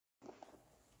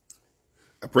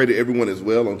I pray that everyone is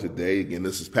well on today. Again,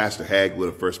 this is Pastor Hagwood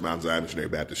of First Mount Zion Missionary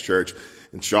Baptist Church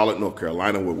in Charlotte, North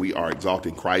Carolina, where we are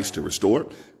exalting Christ to restore,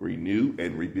 renew,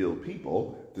 and rebuild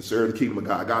people to serve the kingdom of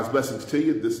God. God's blessings to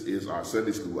you. This is our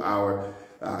Sunday school hour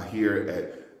here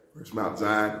at First Mount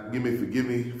Zion. Forgive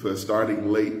me for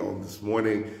starting late on this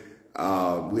morning.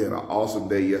 We had an awesome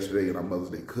day yesterday in our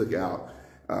Mother's Day cookout.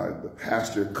 The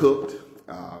pastor cooked.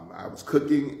 I was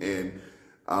cooking, and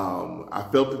I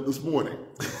felt it this morning.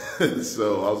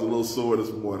 So I was a little sore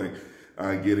this morning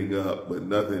getting up, but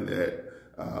nothing that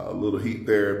a little heat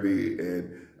therapy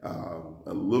and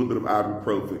a little bit of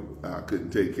ibuprofen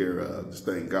couldn't take care of. Just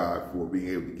thank God for being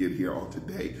able to get here on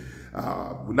today.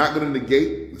 We're not going to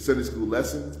negate the Sunday school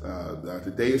lesson.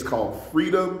 Today is called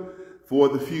Freedom for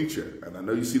the Future. And I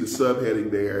know you see the subheading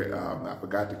there. I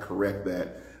forgot to correct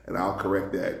that, and I'll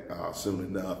correct that soon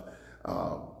enough.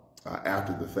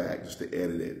 After the fact, just to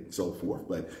edit it and so forth.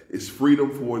 But it's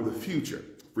freedom for the future,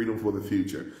 freedom for the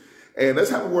future. And let's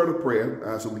have a word of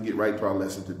prayer so we get right to our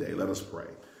lesson today. Let us pray.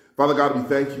 Father God, we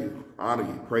thank you, honor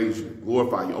you, praise you,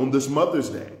 glorify you on this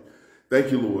Mother's Day.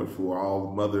 Thank you, Lord, for all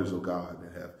the mothers, oh God,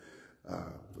 that have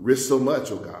risked so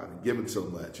much, oh God, and given so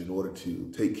much in order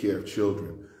to take care of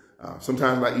children.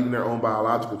 Sometimes not even their own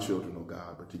biological children, oh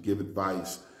God, but to give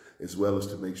advice as well as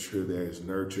to make sure there is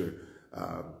nurture,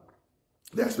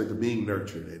 the aspect of being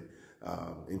nurtured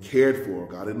and cared for,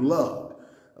 God, and loved.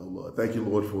 Oh, Lord, thank you,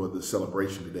 Lord, for the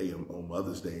celebration today on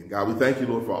Mother's Day. And God, we thank you,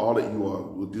 Lord, for all that you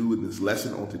will do in this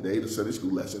lesson on today, the Sunday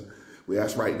school lesson. We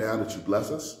ask right now that you bless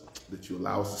us, that you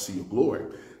allow us to see your glory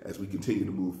as we continue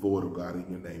to move forward, oh God, in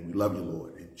your name. We love you,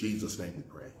 Lord. In Jesus' name we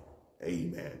pray.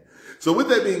 Amen. So with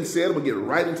that being said, I'm going to get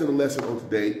right into the lesson on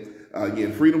today.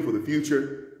 Again, freedom for the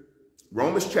future.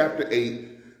 Romans chapter 8.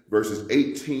 Verses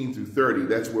 18 through 30,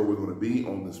 that's where we're going to be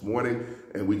on this morning.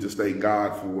 And we just thank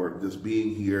God for just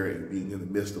being here and being in the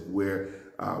midst of where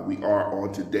we are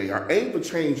on today. Our aim for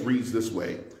change reads this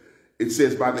way. It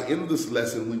says, by the end of this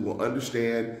lesson, we will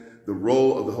understand the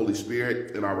role of the Holy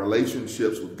Spirit in our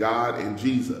relationships with God and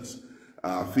Jesus.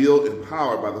 Feel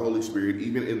empowered by the Holy Spirit,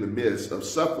 even in the midst of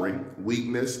suffering,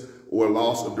 weakness, or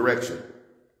loss of direction.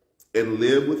 And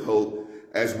live with hope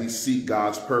as we seek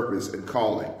God's purpose and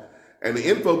calling. And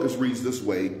the in focus reads this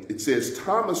way. It says,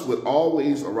 Thomas would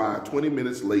always arrive 20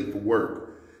 minutes late for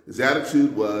work. His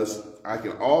attitude was, I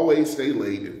can always stay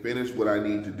late and finish what I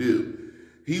need to do.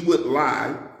 He would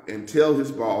lie and tell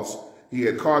his boss he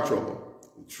had car trouble.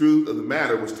 The truth of the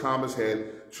matter was Thomas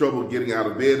had trouble getting out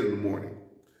of bed in the morning.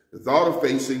 The thought of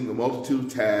facing the multitude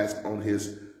of tasks on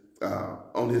his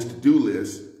to-do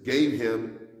list gave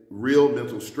him real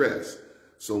mental stress.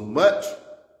 So much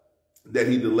that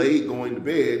he delayed going to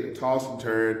bed and tossed and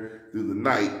turned through the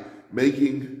night,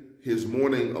 making his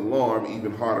morning alarm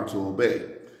even harder to obey.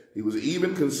 He was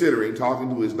even considering talking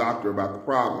to his doctor about the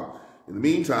problem. In the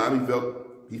meantime,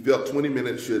 he felt 20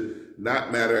 minutes should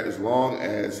not matter as long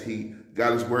as he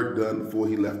got his work done before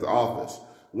he left the office.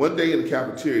 One day in the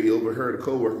cafeteria, he overheard a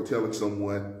coworker telling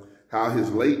someone how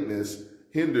his lateness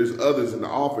hinders others in the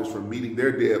office from meeting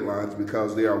their deadlines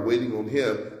because they are waiting on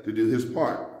him to do his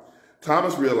part.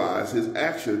 Thomas realized his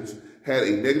actions had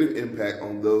a negative impact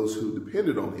on those who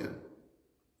depended on him.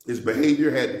 His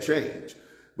behavior had to change,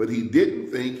 but he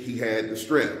didn't think he had the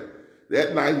strength.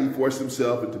 That night, he forced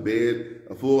himself into bed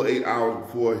a full 8 hours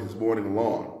before his morning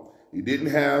alarm. He didn't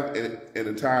have an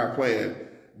entire plan,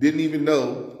 didn't even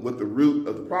know what the root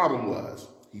of the problem was.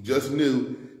 He just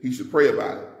knew he should pray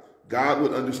about it. God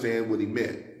would understand what he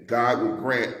meant. God would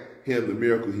grant him the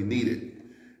miracle he needed.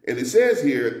 And it says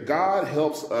here, God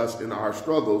helps us in our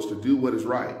struggles to do what is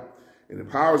right and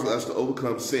empowers us to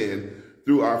overcome sin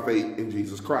through our faith in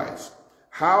Jesus Christ.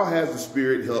 How has the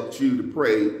Spirit helped you to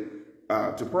pray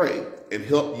and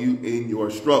help you in your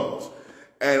struggles?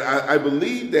 And I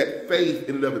believe that faith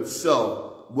in and of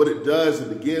itself, what it does,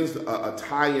 it begins a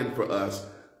tie-in for us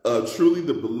of truly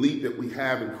the belief that we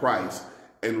have in Christ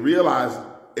and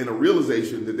a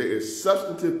realization that there is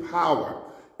substantive power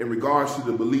in regards to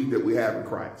the belief that we have in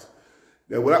Christ.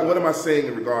 Now, what am I saying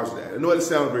in regards to that? I know it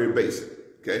sounds very basic,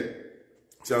 okay?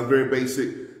 It sounds very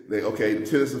basic. The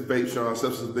tenets of faith, showing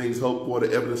substance of things hoped for,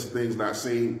 the evidence of things not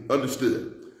seen,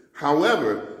 understood.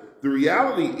 However, the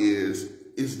reality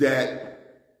is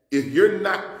that if you're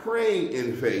not praying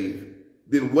in faith,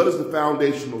 then what is the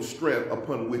foundational strength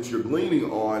upon which you're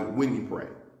gleaning on when you pray?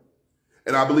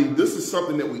 And I believe this is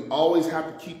something that we always have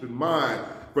to keep in mind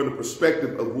from the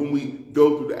perspective of when we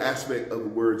go through the aspect of the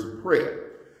words of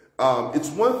prayer. It's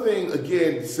one thing,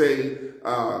 again, to say,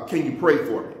 can you pray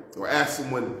for me? Or ask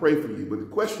someone to pray for you. But the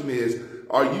question is,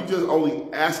 are you just only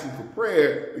asking for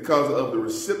prayer because of the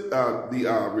receipt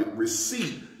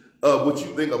of what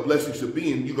you think a blessing should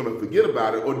be and you're going to forget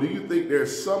about it? Or do you think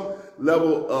there's some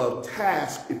level of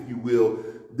task, if you will,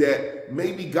 that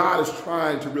maybe God is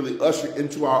trying to really usher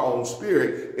into our own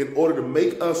spirit in order to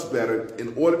make us better,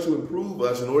 in order to improve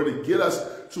us, in order to get us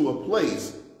to a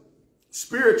place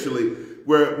spiritually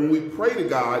where when we pray to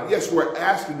God, yes, we're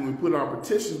asking and we put our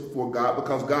petitions before God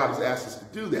because God has asked us to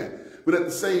do that. But at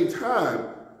the same time,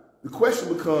 the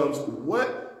question becomes,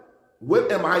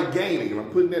 what am I gaining? And I'm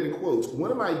putting that in quotes.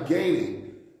 What am I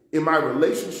gaining in my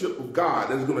relationship with God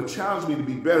that is going to challenge me to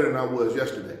be better than I was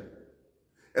yesterday?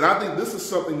 And I think this is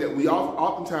something that we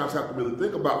oftentimes have to really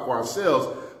think about for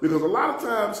ourselves, because a lot of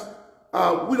times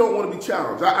we don't want to be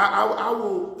challenged. I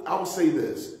will say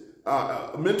this.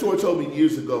 A mentor told me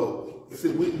years ago, he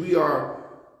said, we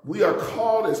are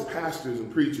called as pastors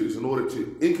and preachers in order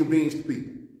to inconvenience the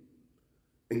people.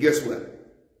 And guess what?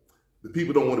 The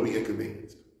people don't want to be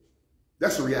inconvenienced.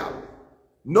 That's the reality.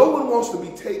 No one wants to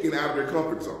be taken out of their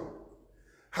comfort zone.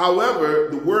 However,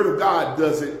 the Word of God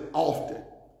does it often.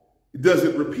 It does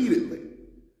it repeatedly.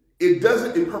 It does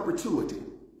it in perpetuity.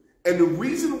 And the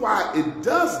reason why it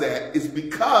does that is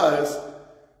because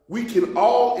we can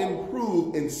all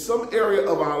improve in some area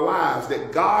of our lives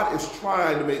that God is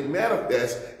trying to make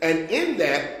manifest. And in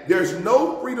that, there's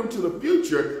no freedom to the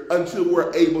future until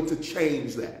we're able to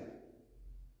change that.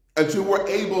 Until we're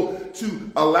able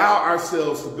to allow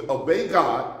ourselves to obey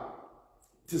God,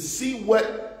 to see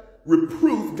what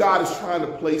reproof God is trying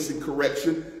to place in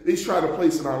correction, He's trying to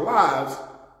place in our lives,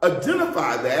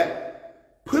 identify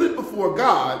that, put it before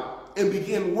God, and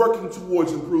begin working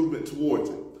towards improvement towards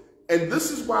it. And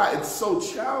this is why it's so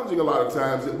challenging a lot of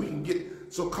times that we can get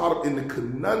so caught up in the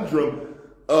conundrum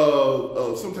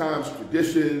of sometimes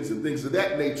traditions and things of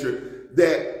that nature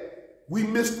that we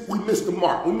miss the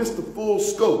mark. We miss the full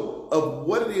scope of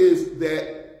what it is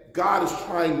that God is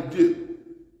trying to do.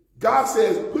 God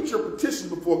says, put your petition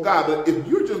before God. But if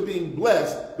you're just being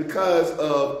blessed because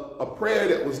of a prayer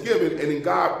that was given and in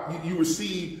God, you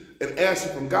receive an answer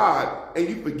from God and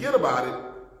you forget about it,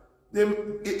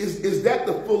 then is that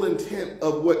the full intent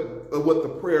of what the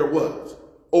prayer was?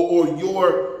 Or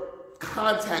your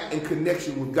contact and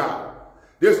connection with God?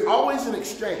 There's always an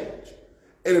exchange.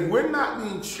 And if we're not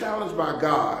being challenged by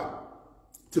God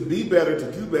to be better,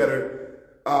 to do better,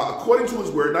 according to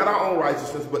His Word, not our own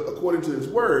righteousness, but according to His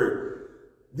Word,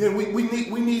 then we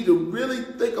need to really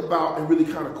think about and really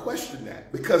kind of question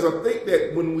that. Because I think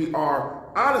that when we are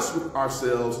honest with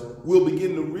ourselves, we'll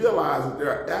begin to realize that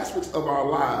there are aspects of our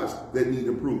lives that need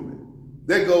improvement.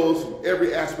 That goes from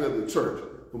every aspect of the church,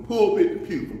 from pulpit to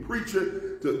pew, from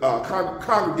preacher to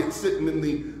congregant sitting in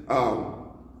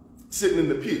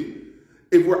the pew.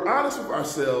 If we're honest with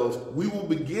ourselves, we will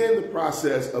begin the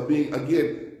process of being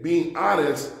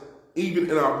honest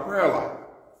even in our prayer life.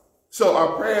 So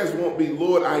our prayers won't be,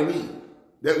 Lord, I need.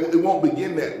 It won't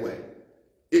begin that way.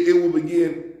 It will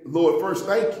begin, Lord, first,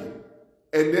 thank you.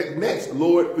 And then next,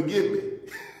 Lord, forgive me.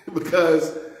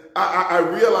 Because I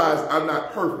realize I'm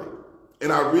not perfect.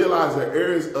 And I realize there are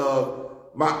areas of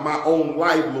my own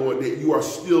life, Lord, that you are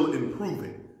still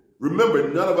improving. Remember,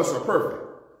 none of us are perfect.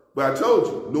 But I told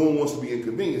you, no one wants to be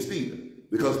inconvenienced either.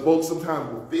 Because folks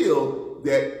sometimes will feel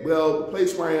that, well, the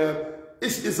place where I am,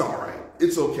 it's all right.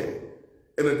 It's okay.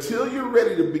 And until you're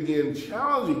ready to begin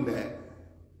challenging that,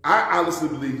 I honestly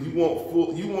believe you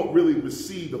won't really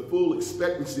receive the full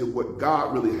expectancy of what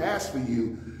God really has for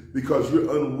you, because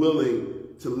you're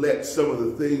unwilling to let some of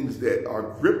the things that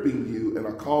are gripping you and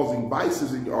are causing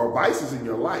vices in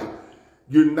your life,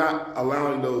 you're not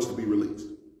allowing those to be released.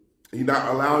 You're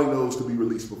not allowing those to be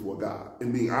released before God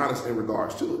and being honest in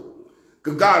regards to it.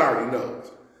 Because God already knows.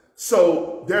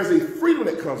 So there's a freedom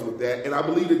that comes with that. And I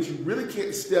believe that you really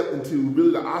can't step into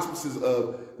really the auspices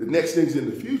of the next things in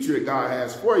the future that God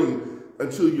has for you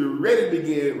until you're ready to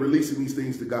begin releasing these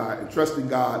things to God and trusting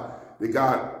God that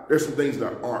God, there's some things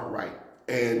that aren't right.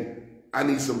 And I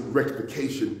need some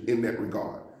rectification in that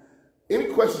regard. Any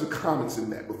questions or comments in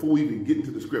that before we even get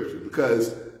into the scripture?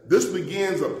 Because this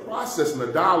begins a process and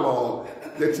a dialogue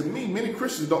that, to me, many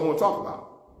Christians don't want to talk about.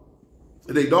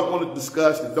 They don't want to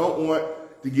discuss. They don't want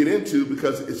to get into,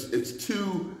 because it's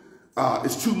too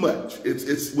much.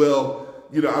 It's well,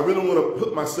 you know, I really want to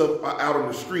put myself out on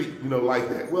the street, you know, like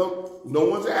that. Well, no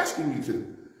one's asking you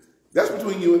to. That's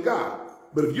between you and God.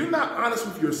 But if you're not honest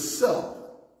with yourself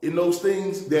in those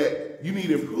things that you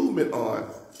need improvement on,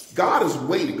 God is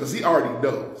waiting because He already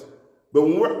knows. But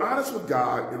when we're honest with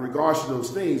God in regards to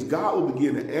those things, God will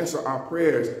begin to answer our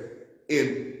prayers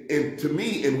to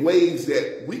me in ways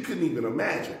that we couldn't even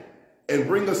imagine, and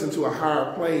bring us into a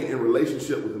higher plane in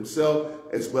relationship with Himself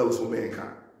as well as with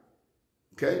mankind.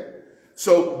 Okay?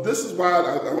 So this is why,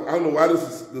 I don't know why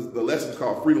the lesson is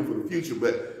called Freedom for the Future,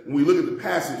 but when we look at the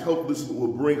passage, hopefully this will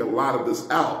bring a lot of this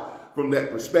out from that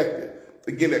perspective.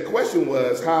 Again, that question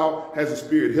was, how has the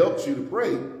Spirit helped you to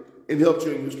pray and helped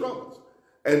you in your struggles?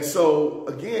 And so,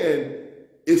 again,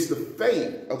 it's the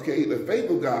faith, okay, the faith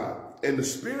of God and the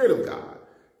Spirit of God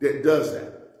that does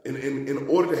that. And in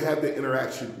order to have that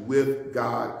interaction with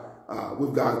God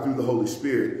through the Holy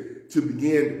Spirit, to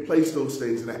begin to place those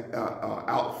things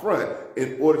out front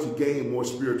in order to gain more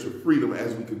spiritual freedom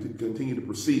as we continue to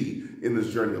proceed in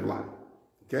this journey of life.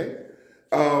 Okay?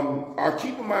 Our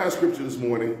keep in mind scripture this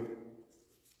morning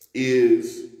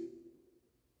is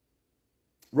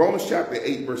Romans chapter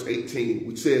 8, verse 18,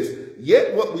 which says,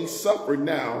 "Yet what we suffer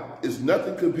now is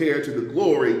nothing compared to the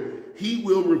glory he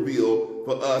will reveal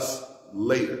for us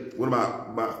later." One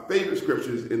of my favorite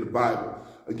scriptures in the Bible.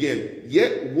 Again,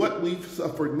 yet what we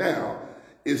suffer now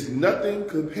is nothing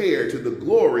compared to the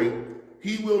glory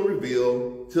he will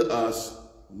reveal to us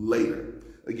later.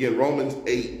 Again, Romans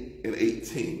 8 and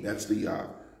 18. That's the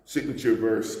signature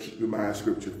verse, keep in mind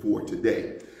scripture for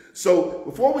today. So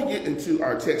before we get into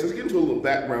our text, let's get into a little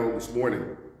background this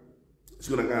morning. It's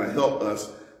going to kind of help us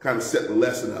kind of set the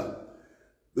lesson up.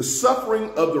 The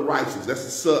suffering of the righteous,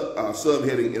 that's the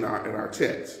subheading in our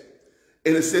text.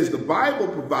 And it says the Bible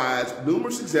provides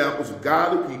numerous examples of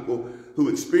godly people who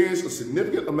experienced a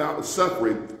significant amount of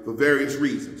suffering for various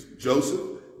reasons. Joseph,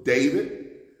 David,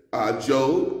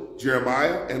 Job,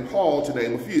 Jeremiah, and Paul, to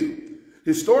name a few.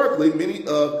 Historically, many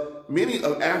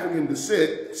of African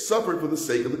descent suffered for the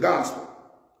sake of the gospel.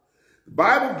 The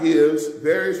Bible gives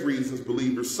various reasons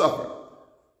believers suffer,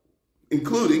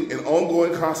 including an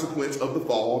ongoing consequence of the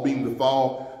fall, being the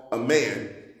fall of man.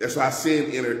 That's why sin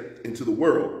entered into the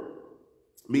world,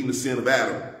 meaning the sin of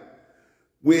Adam.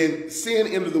 When sin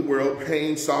entered the world,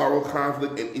 pain, sorrow,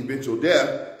 conflict, and eventual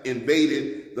death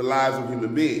invaded the lives of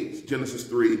human beings. Genesis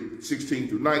 3:16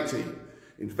 through 19.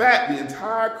 In fact, the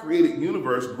entire created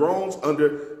universe groans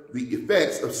under the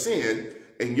effects of sin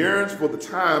and yearns for the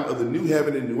time of the new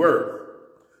heaven and new earth,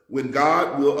 when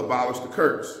God will abolish the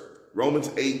curse. Romans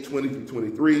 8:20 through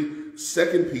 23,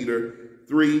 2 Peter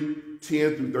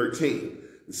 3:10 through 13.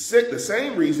 The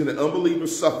same reason that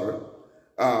unbelievers suffer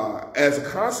as a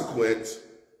consequence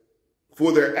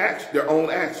for their own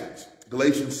actions.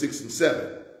 Galatians 6 and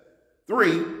 7.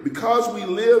 3, because we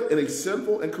live in a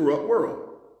sinful and corrupt world.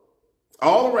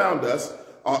 All around us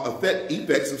are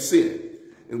effects of sin,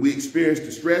 and we experience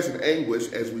distress and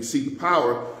anguish as we see the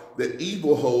power that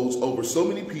evil holds over so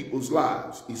many people's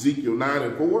lives. Ezekiel 9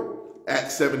 and 4,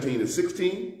 Acts 17 and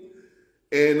 16.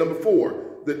 And number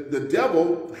 4, the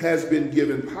devil has been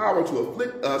given power to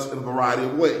afflict us in a variety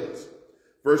of ways.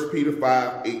 1 Peter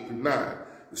 5, 8 through 9.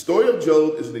 The story of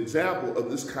Job is an example of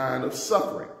this kind of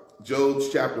suffering. Job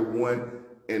chapter 1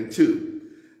 and 2.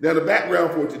 Now the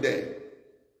background for today.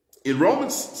 In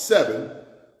Romans 7,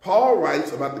 Paul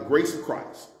writes about the grace of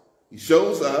Christ. He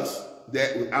shows us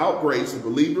that without grace, a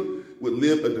believer would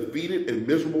live a defeated and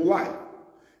miserable life,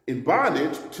 in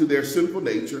bondage to their sinful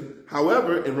nature.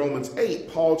 However, in Romans 8,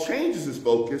 Paul changes his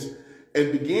focus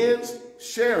and begins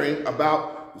sharing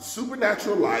about the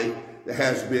supernatural life that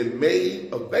has been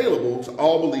made available to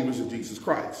all believers in Jesus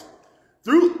Christ.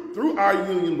 Through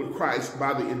our union with Christ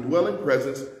by the indwelling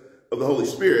presence of the Holy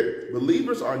Spirit,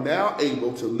 believers are now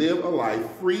able to live a life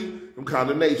free from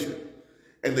condemnation,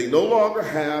 and they no longer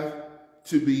have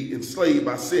to be enslaved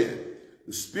by sin.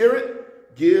 The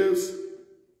Spirit gives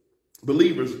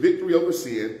believers victory over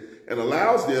sin and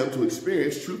allows them to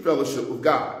experience true fellowship with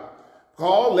God.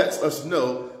 Paul lets us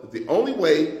know that the only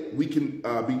way we can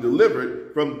be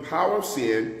delivered from the power of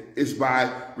sin is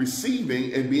by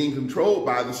receiving and being controlled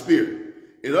by the Spirit.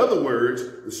 In other words,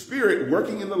 the Spirit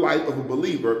working in the life of a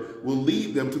believer will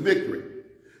lead them to victory.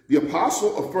 The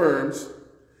apostle affirms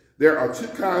there are two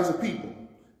kinds of people,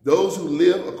 those who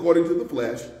live according to the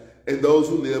flesh and those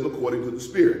who live according to the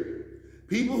Spirit.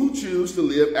 People who choose to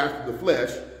live after the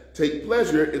flesh take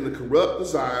pleasure in the corrupt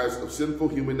desires of sinful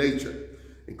human nature,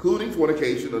 including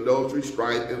fornication, adultery,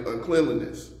 strife, and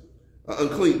uncleanness.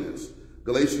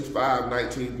 Galatians 5,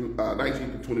 19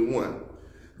 through 21.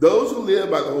 Those who live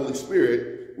by the Holy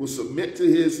Spirit will submit to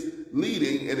his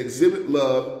leading and exhibit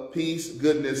love, peace,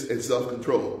 goodness, and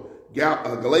self-control.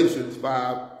 Galatians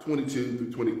 5, 22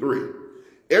 through 23.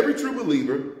 Every true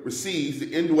believer receives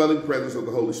the indwelling presence of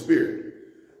the Holy Spirit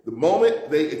the moment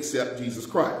they accept Jesus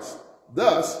Christ.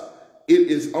 Thus,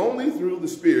 it is only through the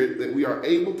Spirit that we are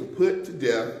able to put to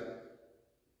death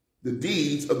the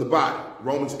deeds of the body.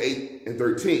 Romans 8 and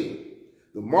 13.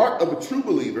 The mark of a true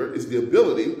believer is the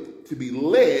ability to be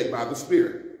led by the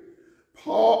Spirit.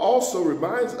 Paul also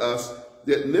reminds us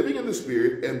that living in the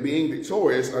Spirit and being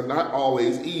victorious are not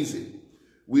always easy.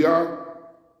 We are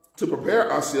to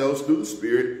prepare ourselves through the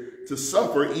Spirit to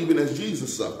suffer even as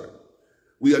Jesus suffered.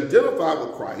 We identify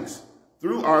with Christ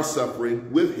through our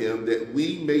suffering with him that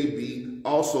we may be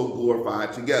also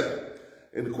glorified together.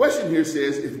 And the question here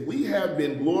says, if we have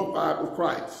been glorified with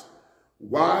Christ,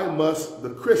 why must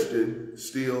the Christian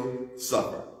still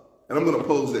suffer? And I'm going to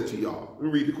pose that to y'all. Let me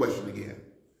read the question again.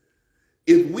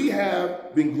 If we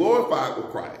have been glorified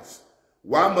with Christ,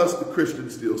 why must the Christian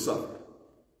still suffer?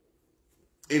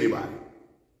 Anybody?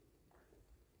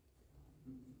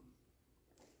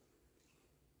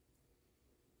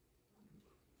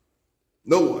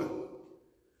 No one.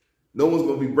 No one's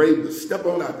going to be brave to step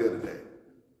on out there today.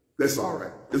 That's all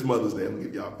right. It's Mother's Day. I'm going to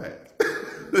give y'all a pass.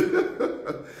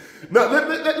 Now,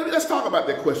 let's talk about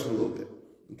that question a little bit.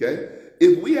 Okay?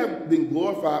 If we have been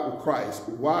glorified with Christ,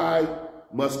 why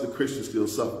must the Christian still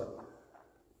suffer?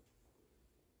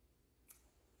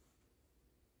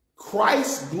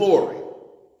 Christ's glory,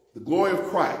 the glory of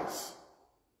Christ,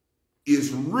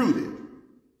 is rooted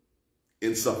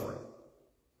in suffering.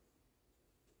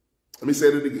 Let me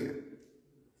say that again.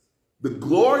 The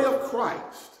glory of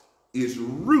Christ is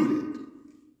rooted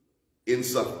in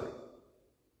suffering.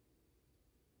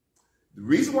 The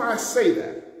reason why I say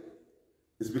that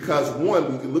is because,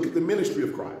 one, we can look at the ministry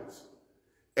of Christ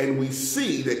and we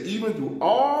see that even through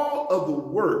all of the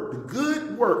work, the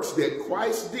good works that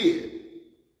Christ did,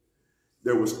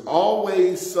 there was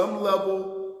always some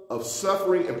level of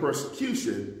suffering and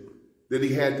persecution that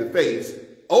he had to face,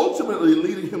 ultimately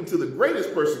leading him to the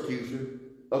greatest persecution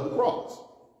of the cross.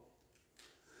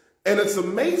 And it's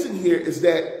amazing here is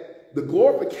that the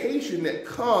glorification that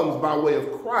comes by way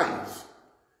of Christ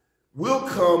will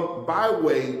come by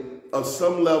way of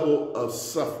some level of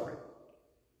suffering.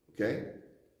 Okay?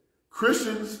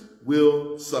 Christians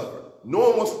will suffer. No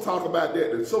one wants to talk about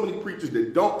that. There's so many preachers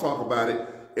that don't talk about it,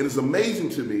 and it's amazing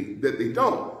to me that they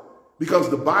don't, because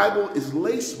the Bible is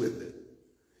laced with it,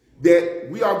 that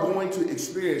we are going to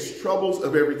experience troubles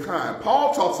of every kind.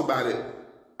 Paul talks about it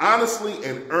honestly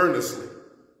and earnestly.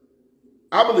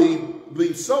 I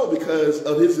believe so because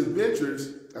of his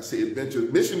adventures,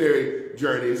 missionary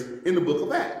journeys in the book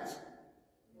of Acts.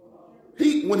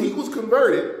 When he was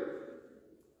converted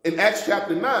in Acts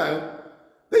chapter 9,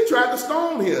 they tried to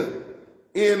stone him.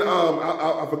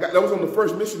 I forgot, that was on the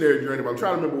first missionary journey, but I'm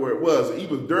trying to remember where it was.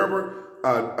 Either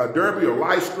Derby or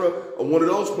Lystra or one of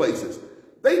those places.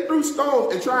 They threw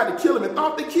stones and tried to kill him and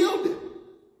thought they killed him.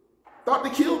 Thought they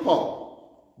killed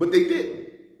Paul, but they didn't.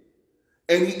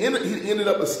 And he ended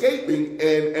up escaping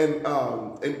and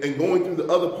going through the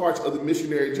other parts of the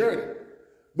missionary journey.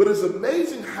 But it's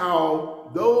amazing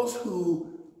how those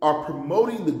who are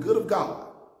promoting the good of God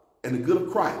and the good of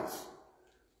Christ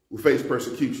will face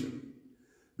persecution,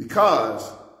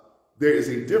 because there is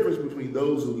a difference between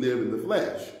those who live in the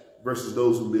flesh versus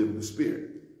those who live in the Spirit.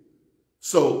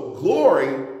 So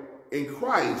glory in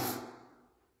Christ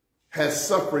has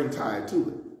suffering tied to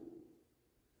it.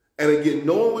 And again,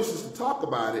 no one wishes to talk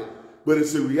about it, but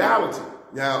it's a reality.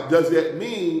 Now, does that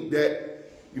mean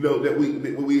that, that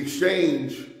we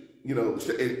exchange,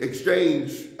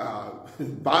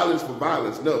 violence for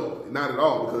violence? No, not at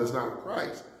all, because it's not in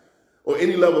Christ. Or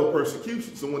any level of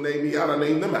persecution. Someone named me out, I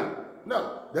name them out.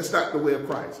 No, that's not the way of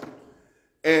Christ.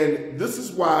 And this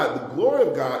is why the glory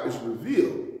of God is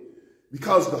revealed,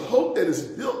 because the hope that is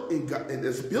built in God and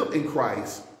that's built in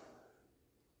Christ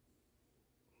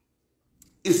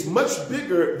is much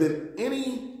bigger than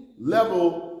any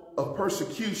level of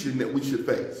persecution that we should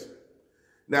face.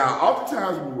 Now,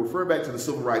 oftentimes we refer back to the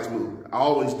civil rights movement. I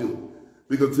always do,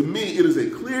 because to me it is a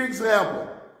clear example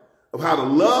of how the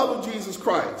love of Jesus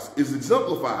Christ is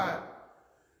exemplified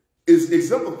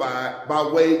by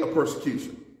way of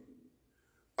persecution.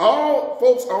 All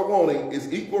folks are wanting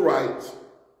is equal rights,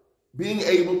 being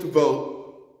able to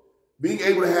vote, being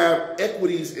able to have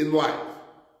equities in life.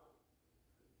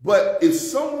 But if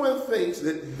someone thinks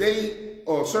that they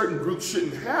or certain groups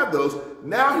shouldn't have those,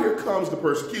 now here comes the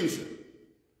persecution.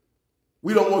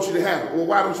 We don't want you to have it. Well,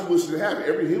 why don't you wish to have it?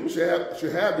 Every human should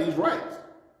have these rights.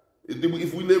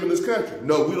 If we live in this country.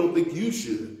 No, we don't think you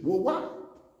should. Well, why?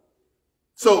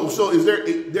 So is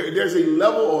there's a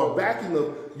level or a backing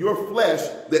of your flesh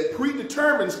that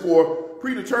predetermines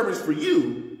for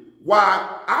you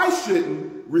why I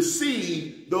shouldn't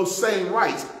receive those same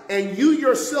rights. And you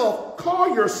yourself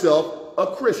call yourself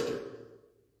a Christian.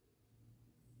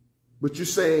 But you're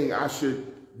saying I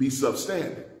should be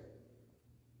substandard.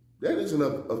 That isn't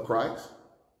of Christ.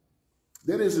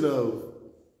 That isn't of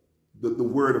the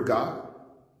word of God.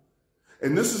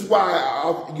 And this is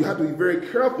why you have to be very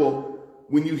careful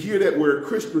when you hear that word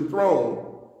Christian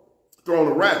thrown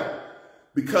around,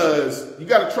 because you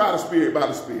got to try the Spirit by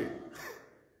the Spirit.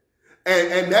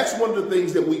 And that's one of the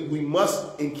things that we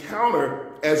must encounter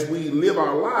as we live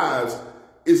our lives,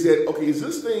 is that, okay, is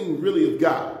this thing really of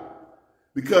God?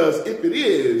 Because if it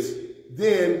is,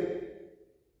 then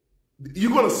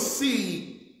you're going to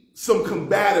see some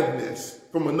combativeness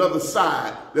from another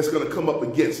side that's going to come up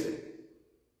against it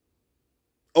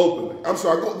openly. I'm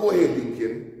sorry, go ahead, Dean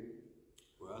Kenny.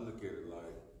 Well, I look at it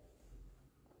like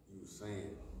you were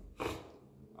saying,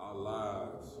 our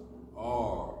lives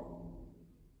are,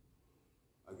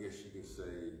 I guess you could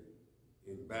say,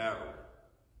 in battle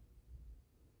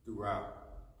throughout.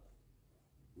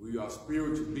 We are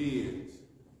spiritual beings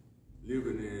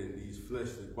living in these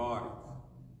fleshly bodies.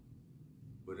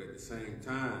 But at the same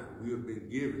time, we have been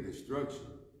given instruction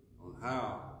on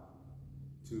how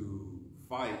to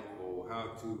fight or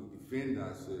how to defend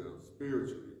ourselves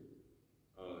spiritually.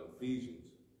 Ephesians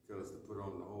tells us to put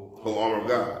on the whole armor of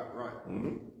God. Right.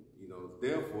 Mm-hmm. You know,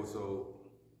 therefore, so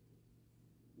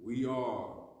we are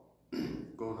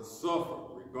going to suffer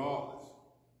regardless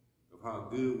of how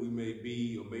good we may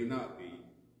be or may not be.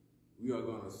 We are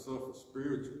going to suffer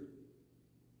spiritually,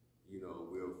 you know,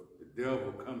 with the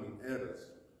devil coming at us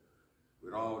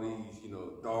with all these, you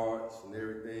know, darts and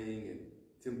everything and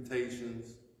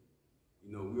temptations.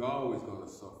 You know, we're always going to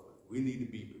suffer. We need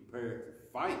to be prepared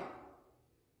to fight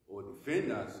or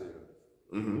defend ourselves,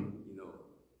 you know,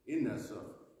 in that suffering.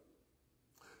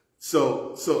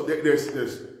 So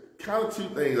there's kind of two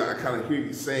things I kind of hear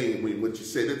you saying when what you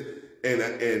said it,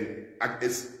 and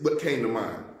it's what came to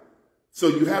mind. So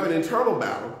you have an internal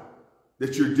battle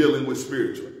that you're dealing with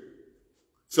spiritually.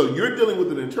 So you're dealing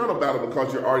with an internal battle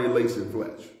because you're already laced in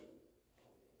flesh.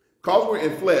 Because we're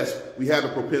in flesh, we have a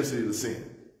propensity to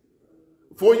sin.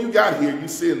 Before you got here, you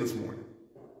sinned this morning.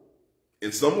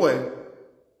 In some way,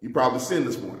 you probably sinned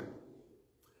this morning.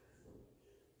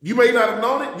 You may not have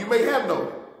known it, you may have known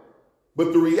it.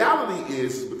 But the reality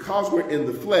is, because we're in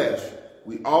the flesh,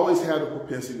 we always have a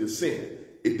propensity to sin.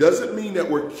 It doesn't mean that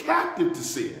we're captive to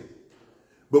sin,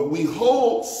 but we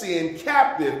hold sin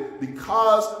captive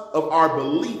because of our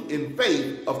belief in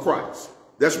faith of Christ.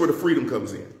 That's where the freedom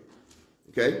comes in,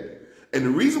 okay? And the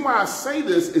reason why I say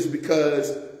this is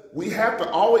because we have to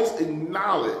always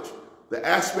acknowledge the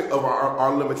aspect of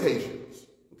our limitations,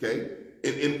 okay,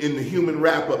 in the human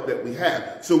wrap-up that we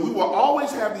have. So we will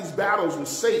always have these battles with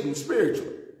Satan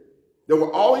spiritually. There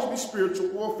will always be spiritual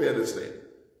warfare that's there.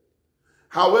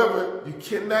 However, you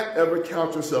cannot ever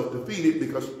count yourself defeated,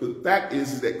 because the fact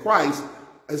is that Christ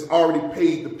has already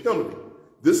paid the penalty.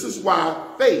 This is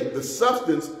why faith, the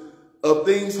substance of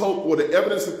things hoped for, the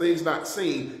evidence of things not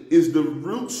seen, is the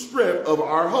root strength of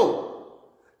our hope.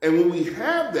 And when we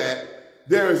have that,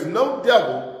 there is no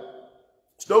devil,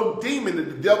 no demon that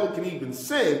the devil can even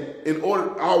send in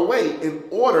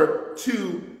order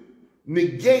to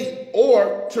negate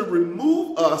or to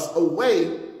remove us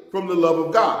away from the love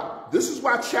of God. This is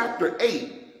why chapter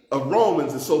 8 of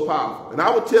Romans is so powerful. And I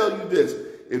will tell you this,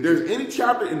 if there's any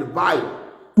chapter in the Bible,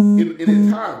 in an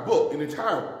entire book, an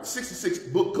entire 66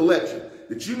 book collection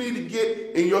that you need to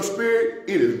get in your spirit,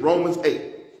 it is Romans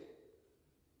 8.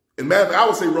 And matter of fact, I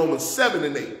would say Romans 7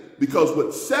 and 8, because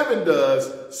what 7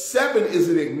 does, 7 is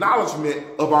an acknowledgement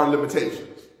of our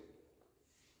limitations.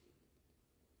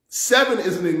 7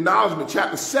 is an acknowledgement,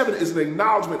 chapter 7 is an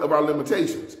acknowledgement of our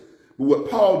limitations. But what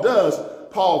Paul does,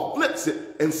 Paul flips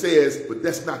it and says, but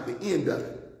that's not the end of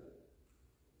it.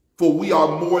 For we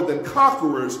are more than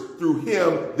conquerors through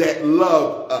him that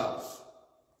loved us.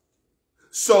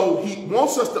 So he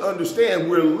wants us to understand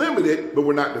we're limited, but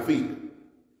we're not defeated.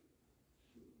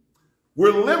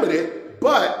 We're limited,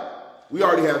 but we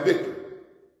already have victory.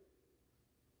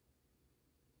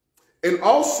 And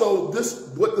also,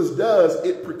 what this does,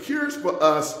 it procures for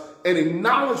us an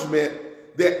acknowledgement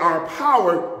that our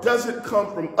power doesn't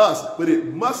come from us, but it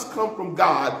must come from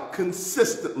God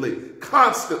consistently,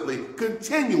 constantly,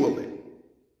 continually.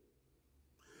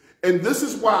 And this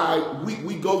is why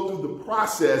we go through the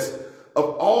process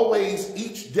of always,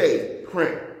 each day,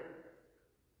 praying.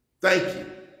 Thank you.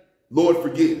 Lord,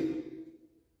 forgive.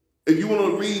 If you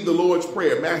want to read the Lord's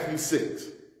Prayer, Matthew 6,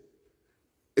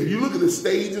 if you look at the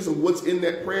stages of what's in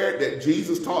that prayer that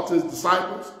Jesus taught to his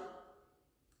disciples,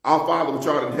 our Father which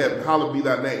art in heaven, hallowed be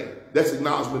thy name. That's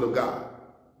acknowledgement of God.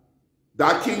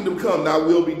 Thy kingdom come, thy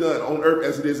will be done on earth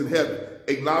as it is in heaven.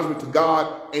 Acknowledgement to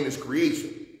God and his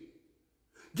creation.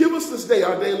 Give us this day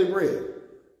our daily bread,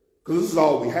 because this is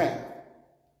all we have.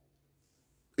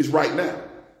 It's right now.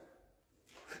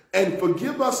 And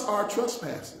forgive us our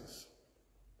trespasses,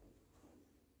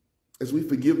 as we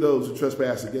forgive those who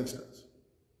trespass against us.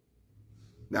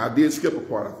 Now, I did skip a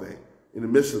part, I think, in the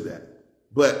midst of that.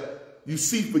 But you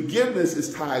see, forgiveness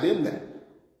is tied in that,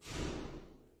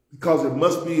 because it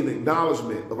must be an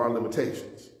acknowledgement of our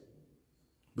limitations.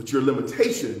 But your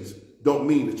limitations don't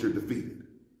mean that you're defeated.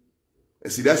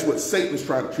 And see, that's what Satan is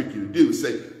trying to trick you to do, is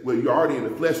say, well, you're already in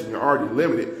the flesh and you're already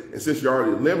limited. And since you're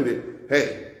already limited,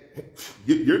 hey,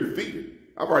 you're defeated.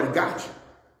 I've already got you.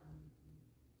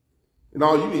 And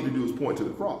all you need to do is point to the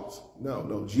cross.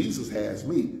 No, Jesus has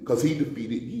me because he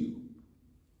defeated you.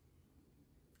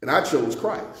 And I chose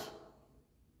Christ.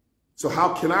 So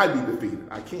how can I be defeated?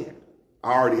 I can't.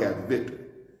 I already have the victory.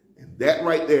 And that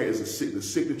right there is the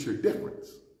signature difference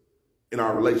in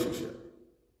our relationship.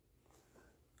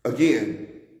 Again,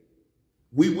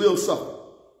 we will suffer.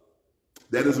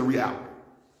 That is a reality.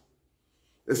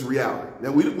 It's a reality.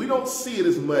 Now, we don't see it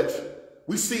as much.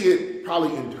 We see it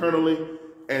probably internally,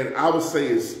 and I would say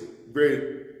it's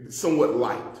somewhat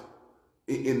light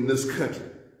in this country.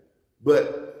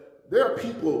 But there are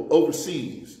people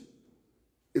overseas,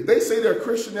 if they say they're a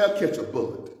Christian, they'll catch a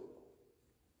bullet.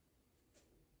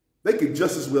 They could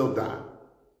just as well die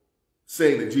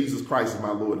saying that Jesus Christ is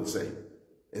my Lord and Savior.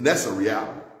 And that's a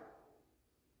reality.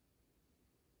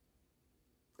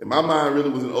 And my mind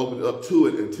really wasn't opened up to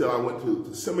it until I went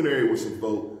to seminary with some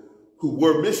folk who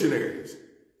were missionaries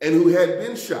and who had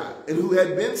been shot and who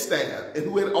had been stabbed and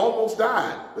who had almost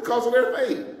died because of their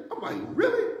faith. I'm like,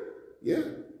 really? Yeah.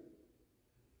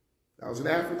 I was in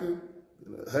Africa,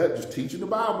 in a hut, just teaching the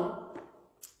Bible.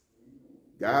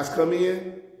 Guys come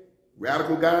in,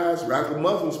 radical guys, radical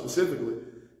Muslims specifically,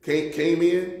 came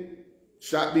in,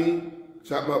 shot me,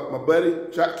 shot my buddy,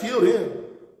 killed him,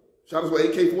 shot us with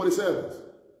AK-47s.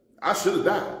 I should have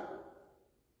died.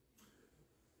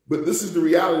 But this is the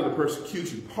reality of the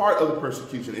persecution, part of the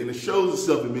persecution, and it shows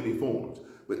itself in many forms.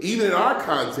 But even in our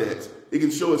context, it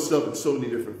can show itself in so many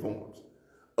different forms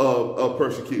of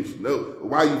persecution. No,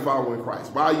 why are you following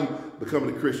Christ? Why are you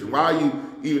becoming a Christian? Why are you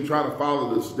even trying to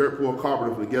follow this dirt poor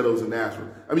carpenter from the ghettos of Nazareth?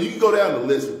 I mean, you can go down the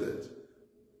list with this.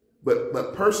 But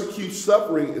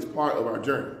suffering is part of our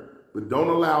journey. But don't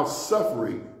allow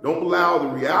suffering, don't allow the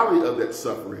reality of that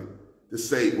suffering to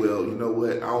say, well, you know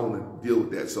what, I don't want to deal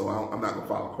with that, so I'm not going to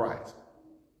follow Christ.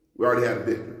 We already had a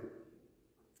victory.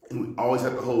 And we always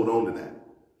have to hold on to that.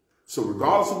 So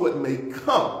regardless of what may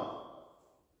come,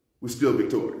 we're still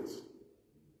victorious.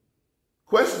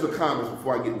 Questions or comments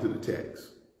before I get into the text,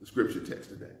 the scripture text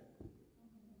today?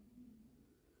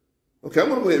 Okay, I'm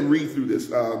going to go ahead and read through this.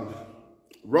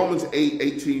 Romans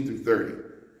 8:18 through 30.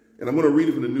 And I'm going to read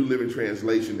it from the New Living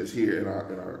Translation that's here in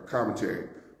our commentary.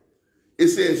 It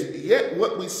says, yet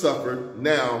what we suffer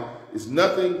now is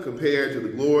nothing compared to the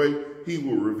glory he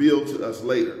will reveal to us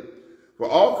later. For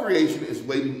all creation is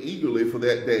waiting eagerly for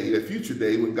that day, that future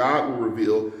day when God will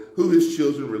reveal who his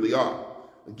children really are.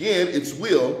 Again, its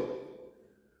will,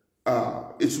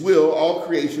 all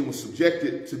creation was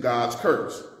subjected to God's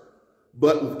curse.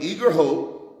 But with eager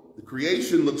hope, the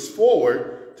creation looks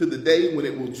forward to the day when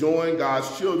it will join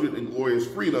God's children in glorious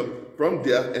freedom from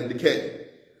death and decay.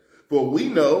 For we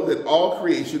know that all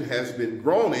creation has been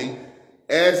groaning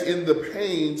as in the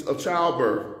pains of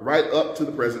childbirth right up to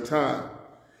the present time.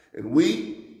 And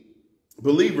we,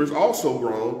 believers, also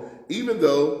groan, even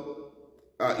though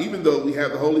we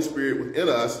have the Holy Spirit within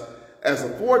us as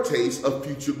a foretaste of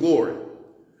future glory.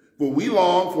 For we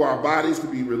long for our bodies to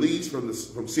be released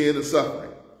from sin and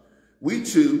suffering. We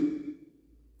too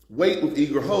wait with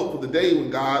eager hope for the day when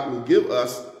God will give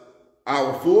us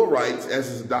our full rights as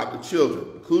his adopted children,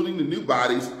 including the new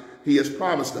bodies he has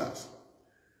promised us.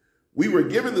 We were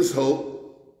given this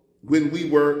hope when we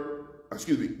were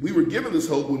given this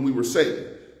hope when we were saved.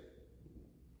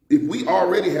 If we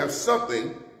already have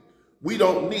something, we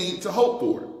don't need to hope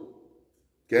for it.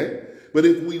 Okay? But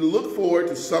if we look forward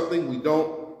to something we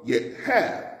don't yet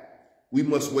have, we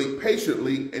must wait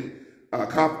patiently and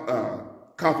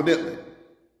confidently.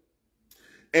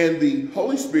 And the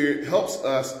Holy Spirit helps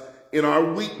us in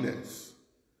our weakness.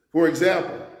 For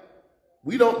example,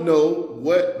 we don't know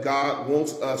what God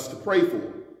wants us to pray for.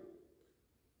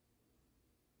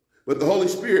 But the Holy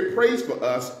Spirit prays for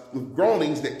us with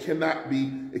groanings that cannot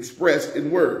be expressed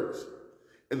in words.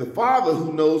 And the Father,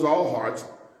 who knows all hearts,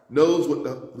 knows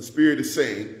what the Spirit is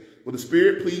saying, for the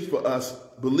Spirit pleads for us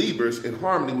believers in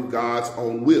harmony with God's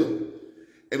own will.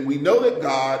 And we know that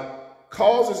God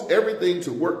causes everything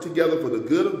to work together for the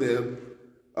good of them,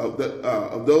 of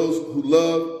those who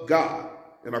love God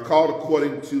and are called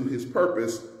according to his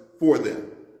purpose for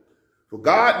them. For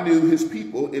God knew his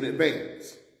people in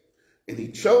advance, and he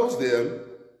chose them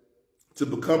to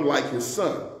become like his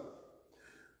son,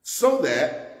 so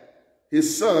that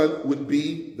his son would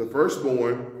be the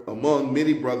firstborn among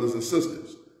many brothers and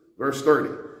sisters. Verse 30.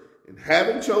 And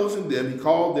having chosen them, he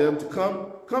called them to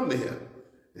come to him.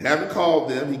 And having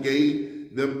called them, he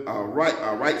gave them a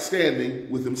right standing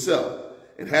with himself.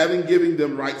 And having given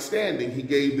them right standing, he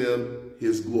gave them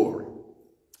his glory.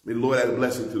 May the Lord add a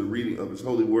blessing to the reading of his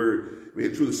holy word. May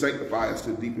it truly sanctify us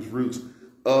to the deepest roots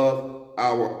of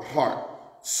our heart.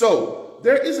 So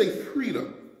there is a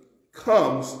freedom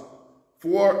comes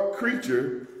for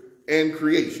creature and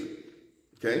creation.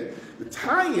 Okay? The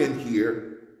tie-in here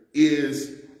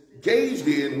is gauged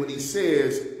in when he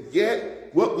says, yet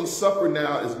what we suffer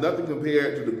now is nothing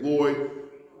compared to the glory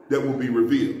that will be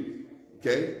revealed.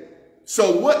 Okay?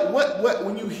 So what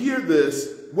when you hear this,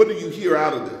 what do you hear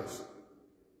out of this?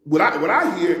 What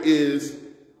I hear is,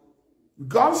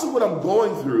 regardless of what I'm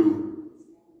going through,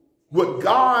 what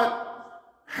God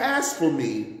has for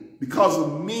me, because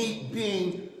of me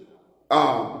being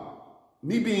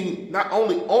not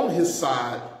only on his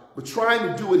side, but trying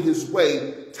to do it his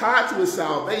way, tied to his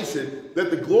salvation,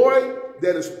 that the glory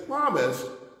that is promised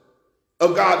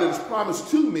of God that is promised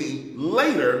to me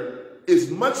later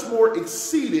is much more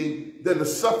exceeding than the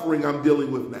suffering I'm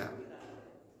dealing with now.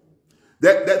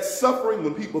 That suffering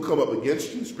when people come up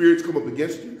against you, spirits come up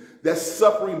against you, that's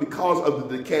suffering because of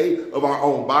the decay of our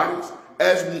own bodies.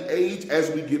 As we age, as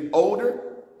we get older,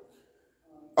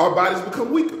 our bodies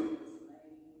become weaker.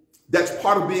 That's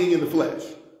part of being in the flesh.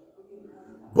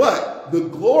 But the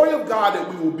glory of God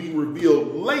that we will be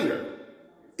revealed later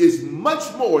is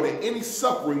much more than any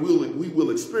suffering we will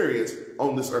experience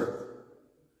on this earth.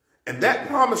 And that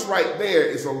promise right there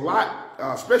is a lot,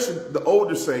 especially the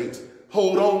older saints,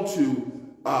 hold on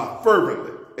to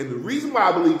fervently. And the reason why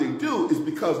I believe they do is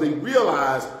because they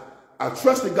realize I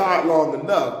trusted God long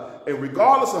enough, and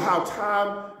regardless of how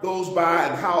time goes by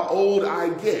and how old I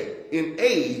get in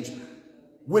age,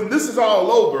 when this is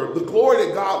all over, the glory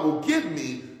that God will give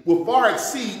me will far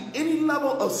exceed any level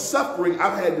of suffering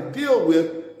I've had to deal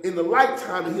with in the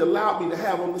lifetime that he allowed me to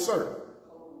have on this earth.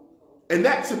 And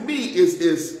that to me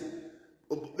there's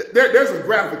a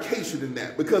gratification in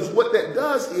that, because what that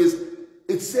does is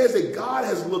it says that God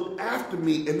has looked after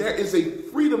me, and there is a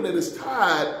freedom that is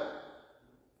tied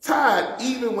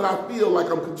even when I feel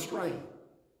like I'm constrained.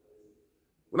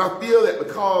 When I feel that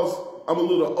because I'm a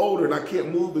little older and I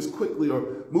can't move as quickly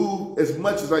or move as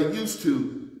much as I used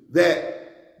to,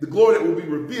 that the glory that will be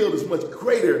revealed is much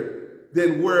greater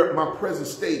than where my present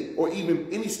state or even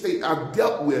any state I've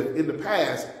dealt with in the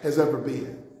past has ever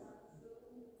been.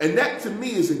 And that to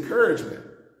me is encouragement.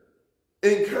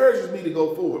 It encourages me to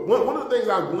go forward. One of the things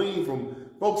I've gleaned from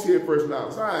folks here at First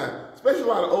Mount Zion, especially a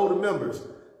lot of older members,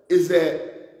 is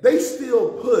that they still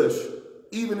push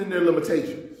even in their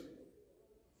limitations.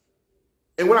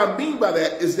 And what I mean by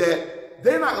that is that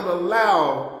they're not going to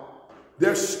allow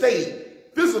their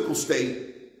state, physical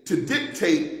state, to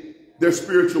dictate their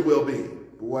spiritual well-being.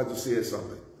 Boy, I just said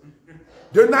something.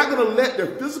 They're not going to let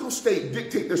their physical state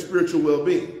dictate their spiritual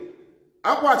well-being.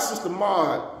 I watch Sister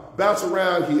Maud bounce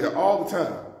around here all the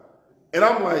time. And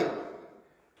I'm like,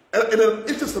 and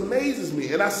it just amazes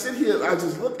me. And I sit here, I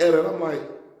just look at her, and I'm like,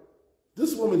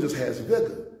 this woman just has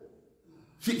vigor.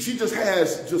 She just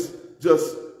has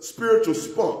just spiritual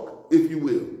spunk, if you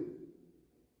will.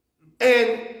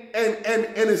 And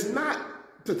it's not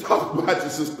to talk about your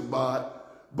Sister Maud,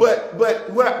 but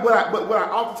what I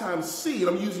oftentimes see, and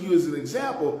I'm using you as an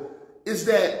example, is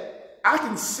that I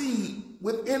can see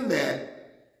within that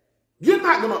you're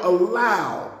not going to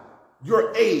allow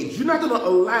your age, you're not going to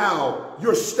allow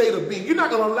your state of being, you're not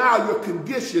going to allow your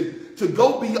condition to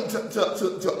go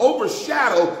to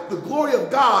overshadow the glory of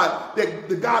God that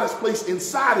the God has placed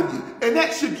inside of you. And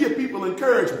that should give people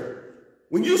encouragement.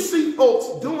 When you see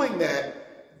folks doing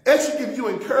that, that should give you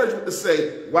encouragement to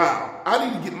say, wow, I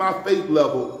need to get my faith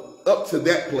level up to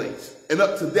that place and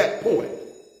up to that point.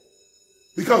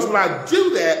 Because when I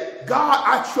do that, God,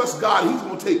 I trust God, he's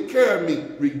going to take care of me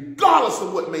regardless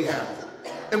of what may happen.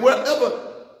 And whatever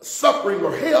suffering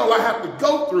or hell I have to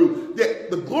go through, that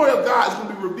the glory of God is going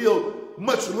to be revealed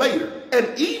much later.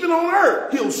 And even on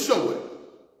earth, he'll show it.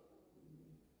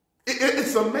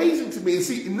 It's amazing to me. And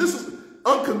see, and this is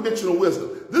unconventional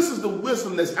wisdom. This is the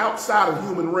wisdom that's outside of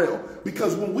human realm.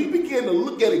 Because when we begin to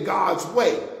look at it God's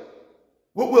way,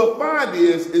 what we'll find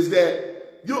is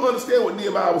that you'll understand what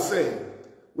Nehemiah was saying.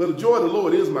 Well, the joy of the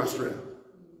Lord is my strength.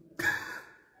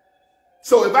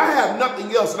 So if I have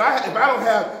nothing else, and if I don't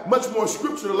have much more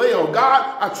scripture to lay on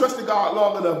God, I trusted God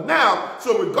long enough now.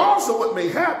 So regardless of what may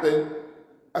happen,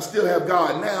 I still have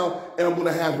God now, and I'm going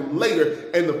to have him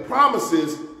later. And the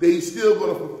promises that he's still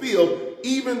going to fulfill,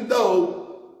 even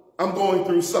though I'm going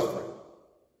through suffering.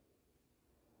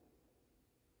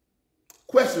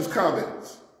 Questions,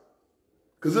 comments?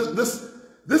 Because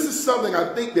This is something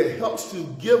I think that helps to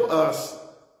give us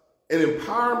an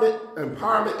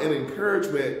empowerment and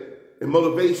encouragement and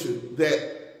motivation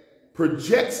that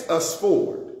projects us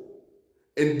forward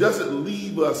and doesn't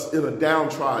leave us in a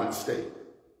downtrodden state.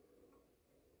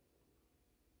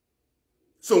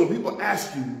 So when people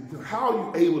ask you,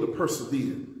 how are you able to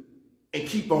persevere and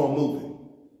keep on moving?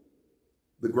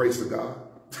 The grace of God.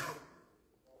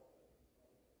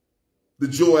 The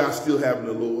joy I still have in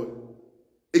the Lord.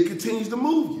 It continues to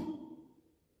move you.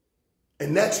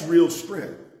 And that's real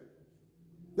strength.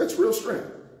 That's real strength.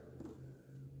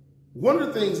 One of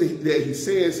the things that he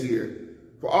says here,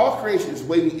 for all creation is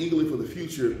waiting eagerly for the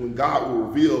future when God will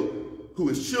reveal who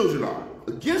his children are.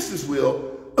 Against his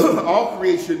will, all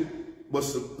creation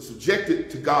was subjected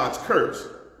to God's curse.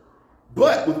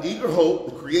 But with eager hope,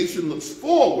 the creation looks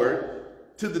forward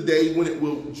to the day when it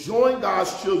will join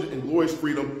God's children in glorious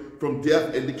freedom from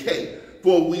death and decay.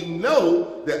 For we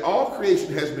know that all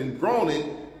creation has been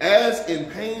groaning as in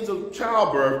pains of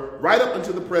childbirth right up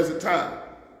until the present time.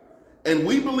 And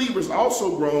we believers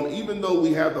also groan, even though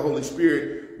we have the Holy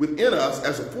Spirit within us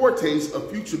as a foretaste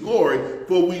of future glory,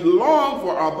 for we long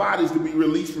for our bodies to be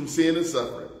released from sin and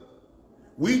suffering.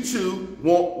 We too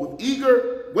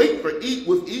wait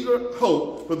with eager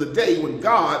hope for the day when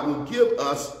God will give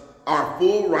us our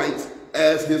full rights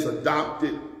as his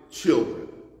adopted children.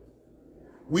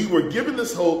 We were given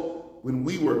this hope when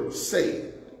we were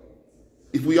saved.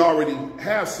 If we already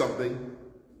have something,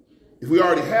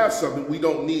 we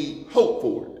don't need hope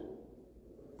for it.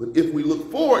 But if we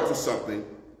look forward to something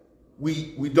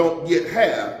we don't yet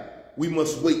have, we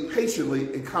must wait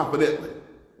patiently and confidently.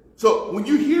 So when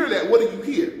you hear that, what do you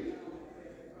hear?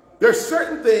 There are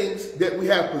certain things that we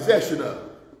have possession of,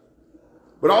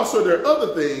 but also there are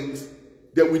other things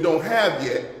that we don't have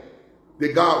yet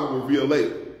that God will reveal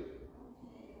later.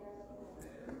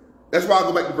 That's why I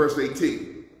go back to verse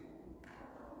 18.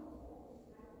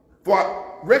 For I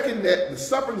reckon that the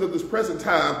sufferings of this present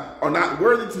time are not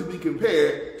worthy to be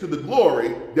compared to the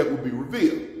glory that will be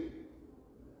revealed.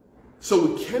 So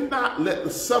we cannot let the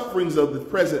sufferings of the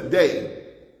present day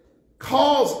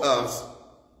cause us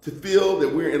to feel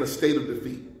that we're in a state of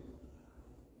defeat,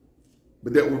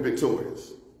 but that we're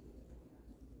victorious.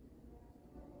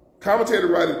 Commentator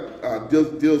writer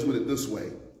deals with it this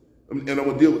way, and I'm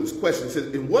going to deal with this question. It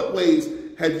says, in what ways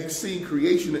have you seen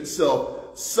creation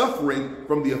itself suffering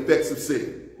from the effects of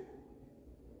sin?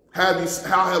 How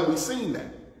have we seen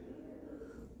that?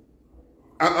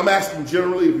 I'm asking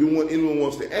generally if anyone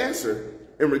wants to answer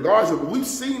in regards to it, but we've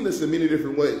seen this in many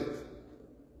different ways.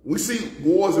 We see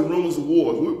wars and rumors of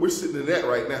wars. We're sitting in that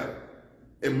right now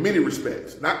in many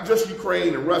respects. Not just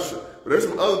Ukraine and Russia, but there's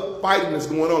some other fighting that's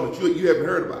going on that you haven't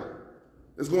heard about.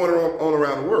 That's going on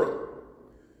around the world.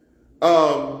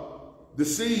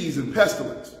 Disease and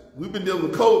pestilence. We've been dealing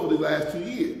with COVID for the last 2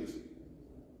 years.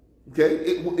 Okay?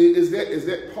 Is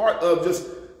that part of just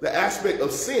the aspect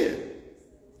of sin?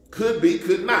 Could be,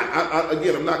 could not.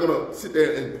 Again, I'm not going to sit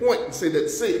there and point and say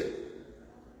that's sin.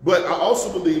 But I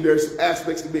also believe there's some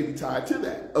aspects that may be tied to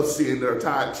that, of sin, that are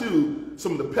tied to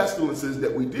some of the pestilences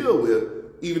that we deal with,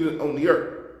 even on the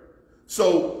earth.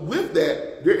 So with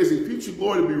that, there is a future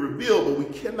glory to be revealed, but we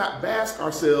cannot bask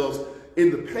ourselves in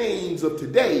the pains of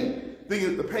today,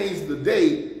 thinking that the pains of the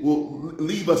day will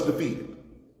leave us defeated.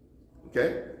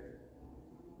 Okay?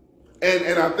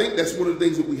 And I think that's one of the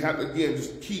things that we have to, again,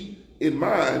 just keep in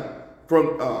mind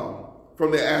from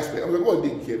that aspect. I'm going to go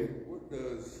ahead and dig, Kevin. What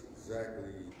does exactly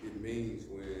it means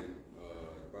when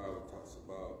the Bible talks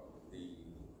about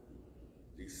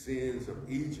the sins of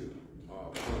Egypt are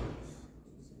upon us?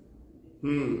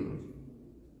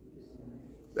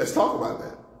 Let's talk about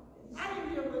that. I didn't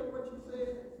hear what you said.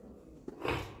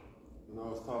 When I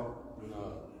was talking, when the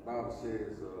Bible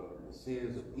says the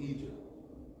sins of Egypt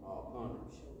are upon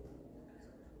us,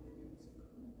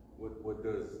 what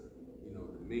does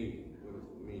the meaning? What does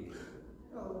it mean?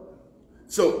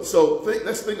 So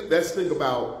let's think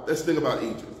about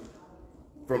Egypt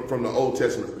from the Old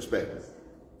Testament perspective.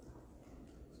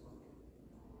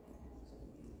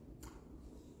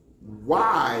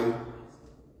 Why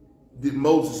did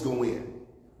Moses go in?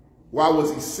 Why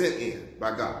was he sent in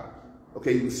by God?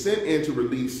 Okay, he was sent in to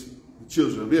release the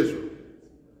children of Israel.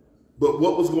 But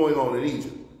what was going on in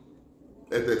Egypt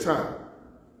at that time?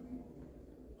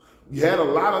 You had a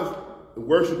lot of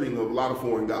worshiping of a lot of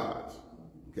foreign gods.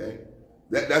 Okay,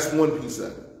 that's one piece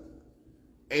of it.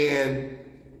 And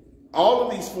all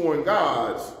of these foreign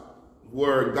gods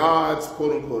were gods,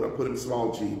 quote unquote, I put in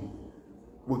small g,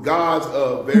 were gods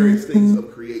of various things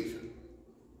of creation.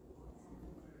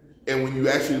 And when you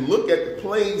actually look at the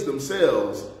plagues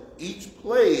themselves, each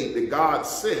plague that God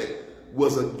sent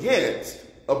was against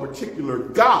a particular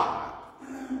god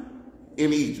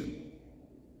in Egypt.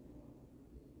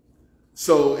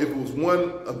 So if it was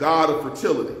a god of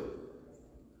fertility,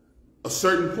 a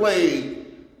certain plague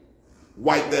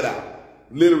wiped that out.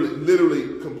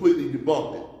 Literally completely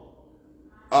debunked it.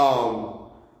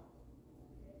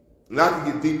 And I can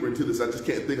get deeper into this. I just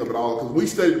can't think of it all. Because we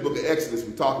studied the book of Exodus,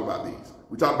 we talk about these.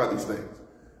 We talk about these things.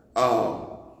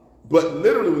 But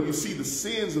literally, when you see the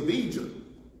sins of Egypt,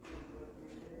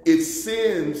 it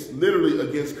sins literally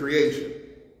against creation.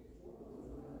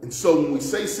 And so when we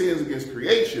say sins against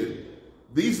creation,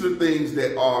 these are things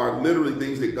that are literally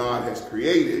things that God has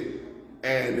created.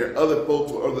 And there are other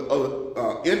folks or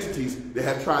other entities that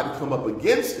have tried to come up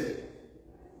against it.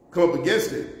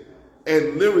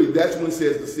 And literally, that's when it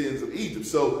says the sins of Egypt.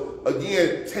 So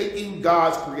again, taking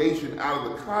God's creation out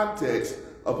of the context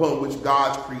upon which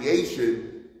God's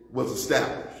creation was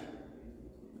established.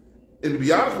 And to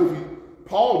be honest with you,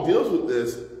 Paul deals with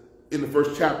this in the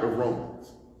first chapter of Romans.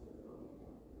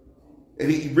 And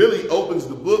he really opens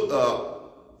the book up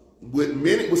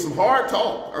with some hard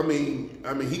talk. I mean,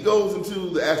 he goes into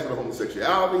the aspect of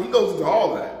homosexuality. He goes into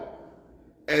all that.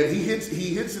 And he hits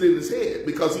it in his head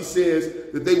because he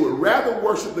says that they would rather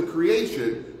worship the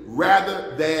creation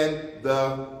rather than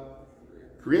the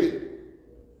creator.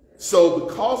 So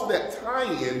because of that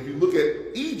tie-in, if you look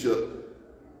at Egypt,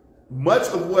 much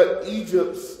of what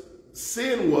Egypt's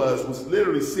sin was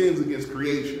literally sins against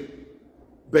creation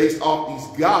based off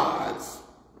these gods,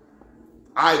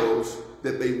 idols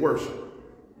that they worship.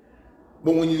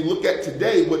 But when you look at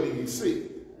today, what do you see?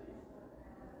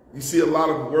 You see a lot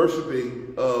of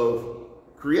worshiping of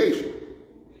creation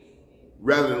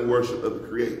rather than worship of the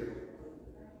creator.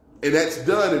 And that's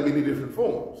done in many different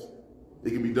forms. It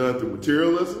can be done through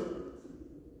materialism.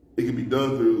 It can be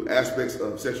done through aspects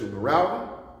of sexual morality.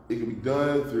 It can be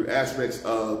done through aspects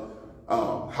of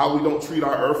how we don't treat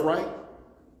our earth right.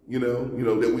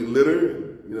 That we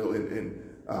litter,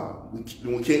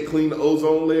 we can't clean the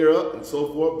ozone layer up and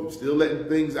so forth. We're still letting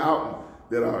things out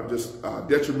that are just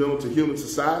detrimental to human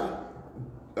society,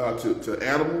 to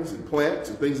animals and plants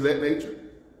and things of that nature.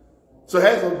 So it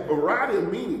has a variety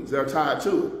of meanings that are tied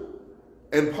to it.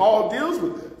 And Paul deals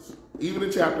with this, even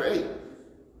in chapter 8.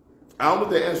 I don't know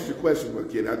if that answers your question, but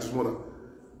kid, I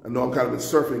know I'm kind of been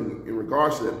surfing in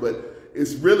regards to that, but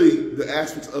it's really the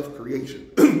aspects of creation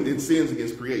and sins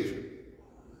against creation.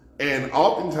 And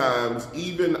oftentimes,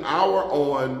 even our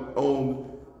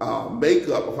own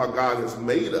makeup of how God has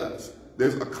made us,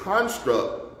 there's a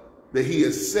construct that he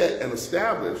has set and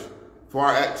established for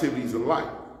our activities in life.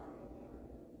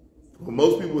 Well,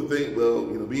 most people think, well,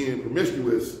 being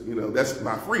promiscuous, that's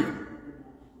my freedom.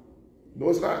 No,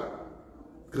 it's not.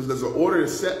 Because there's an order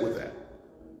set with that.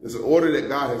 There's an order that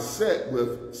God has set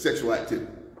with sexual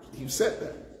activity. He set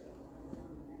that.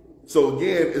 So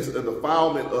again, it's a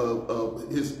defilement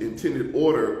of his intended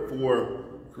order for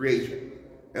creation.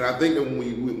 And I think that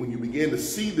when you begin to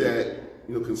see that,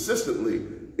 consistently,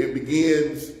 it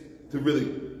begins to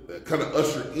really kind of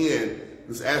usher in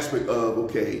this aspect of,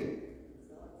 okay,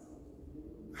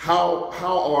 how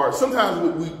are,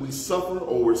 sometimes we suffer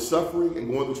or we're suffering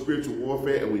and going through spiritual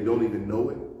warfare and we don't even know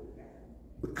it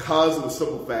because of the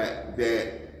simple fact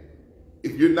that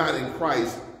if you're not in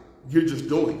Christ, you're just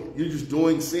doing it. You're just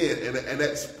doing sin. And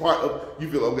that's part of, you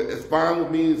feel, okay, it's fine with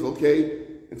me, it's okay,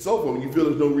 and so forth. And you feel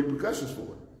there's no repercussions for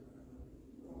it.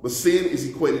 But sin is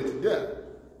equated to death.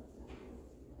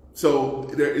 So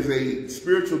there is a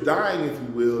spiritual dying, if you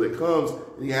will, that comes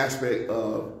in the aspect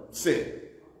of sin.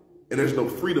 And there's no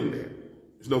freedom there.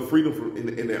 There's no freedom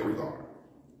in that regard.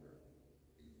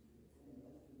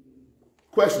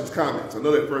 Questions, comments? I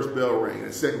know that first bell rang,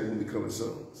 and second one will be coming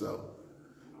soon. So,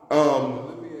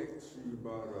 let me ask you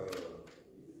about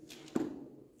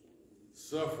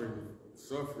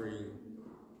suffering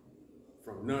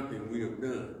from nothing we have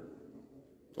done.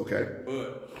 Okay.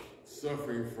 But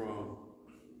suffering from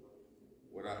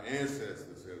what our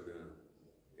ancestors have done,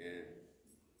 and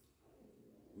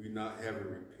we not having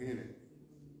repented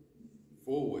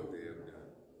for what they have done.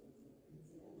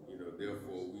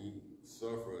 Therefore we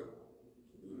suffer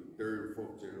through the third and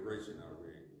fourth generation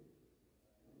already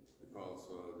because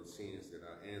of the sins that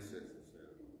our ancestors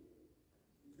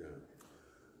have done.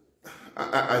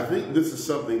 I think this is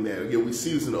something that, again, we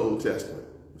see this in the Old Testament.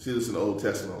 We see this in the Old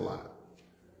Testament a lot.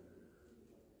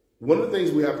 One of the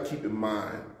things we have to keep in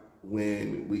mind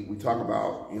when we talk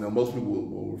about, most people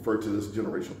will refer to this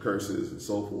generational curses and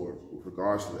so forth with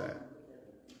regards to that,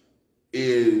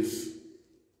 is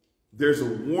there's a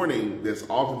warning that's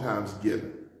oftentimes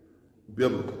given,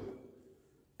 biblical.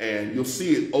 And you'll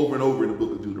see it over and over in the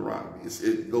book of Deuteronomy.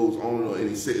 It goes on and on,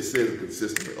 and it says it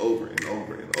consistently over and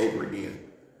over and over again.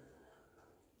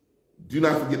 Do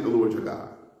not forget the Lord your God.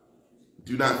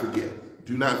 Do not forget.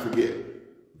 Do not forget.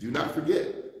 Do not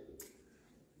forget.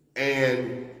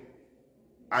 And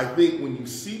I think when you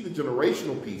see the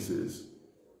generational pieces,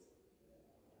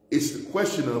 it's the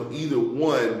question of either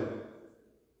one,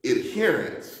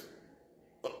 adherence,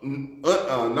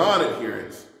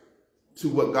 non-adherence to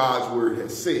what God's word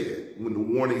has said when the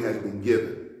warning has been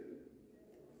given,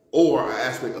 or an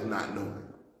aspect of not knowing.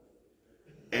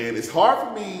 And it's hard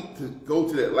for me to go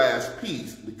to that last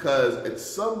piece because at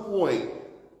some point,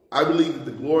 I believe that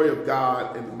the glory of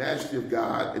God and the majesty of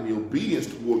God and the obedience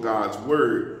toward God's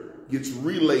word gets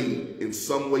relayed in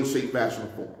some way, shape, fashion, or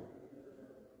form.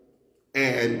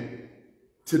 And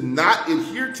to not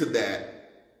adhere to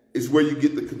that is where you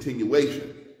get the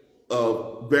continuation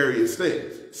of various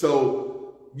things.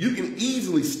 So you can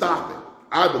easily stop it,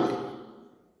 I believe,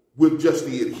 with just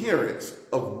the adherence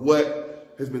of what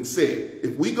has been said.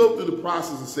 If we go through the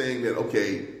process of saying that,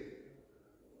 okay,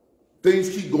 things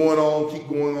keep going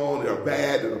on, they're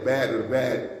bad,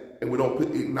 and we don't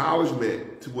put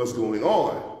acknowledgement to what's going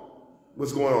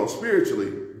on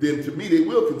spiritually, then to me they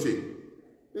will continue.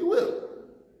 They will.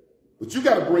 But you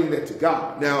got to bring that to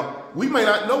God. Now, we may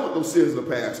not know what those sins of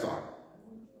the past are.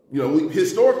 You know,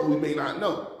 historically, we may not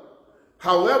know.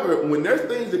 However, when there's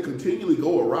things that continually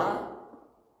go awry,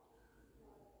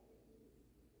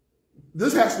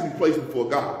 this has to be placed before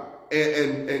God.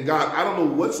 And God, I don't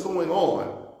know what's going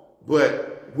on,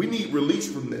 but we need release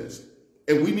from this.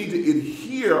 And we need to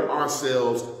adhere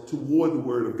ourselves toward the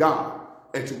word of God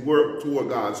and to work toward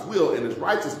God's will and his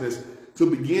righteousness to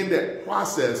begin that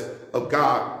process of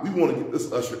God. We want to get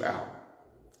this ushered out.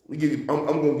 I'm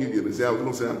going to give you an example. It's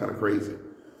going to sound kind of crazy.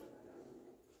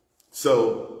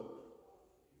 So,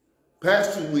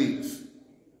 past 2 weeks,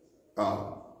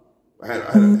 I had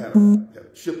a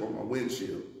chip on my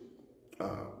windshield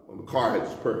on the car I had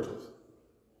just purchased.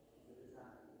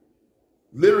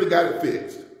 Literally got it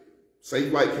fixed.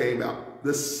 Safe light came out.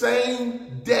 The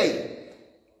same day,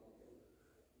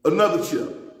 another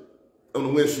chip on the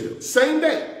windshield. Same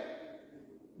day.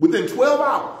 Within 12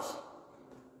 hours,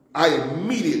 I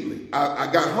immediately,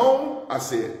 I got home, I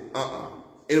said,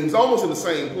 And it was almost in the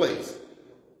same place.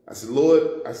 I said,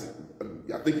 Lord, I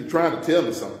think you're trying to tell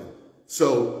me something.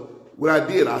 So what I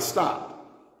did, I stopped.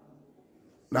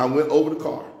 And I went over the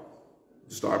car,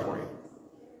 just started praying.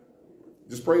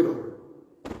 Just prayed over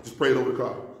it. Just prayed over the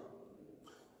car.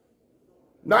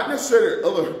 Not necessarily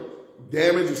other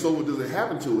damage or so forth doesn't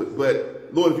happen to it, but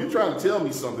Lord, if you're trying to tell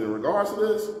me something in regards to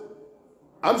this,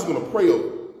 I'm just going to pray over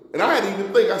it. And I didn't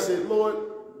even think, I said, Lord,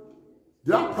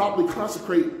 did I properly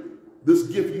consecrate this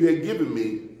gift you had given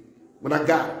me when I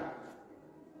got it?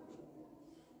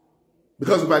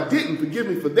 Because if I didn't, forgive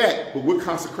me for that, but we're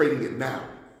consecrating it now.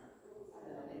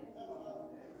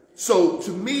 So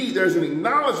to me, there's an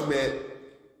acknowledgement.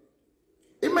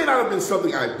 It may not have been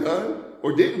something I've done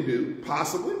or didn't do,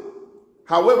 possibly.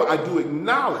 However, I do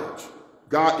acknowledge,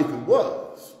 God, if it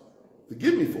was,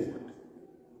 forgive me for it.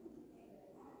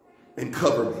 And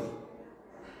cover me.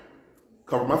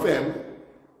 Cover my family.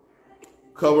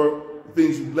 Cover the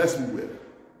things you bless me with.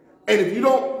 And if you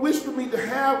don't wish for me to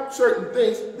have certain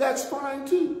things, that's fine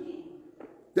too.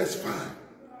 That's fine.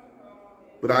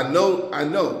 But I know,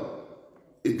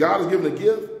 if God has given a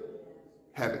gift,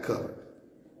 have it covered.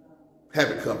 Have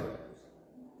it covered.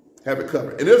 Have it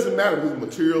covered. And it doesn't matter if it's a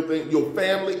material thing, your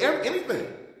family, anything.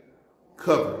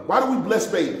 Cover. Why do we bless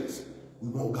babies? We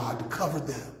want God to cover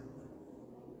them.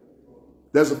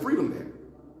 There's a freedom there.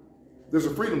 There's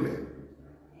a freedom there.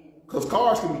 Because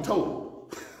cars can be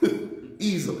totaled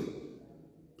easily.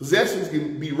 Possessions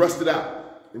can be rusted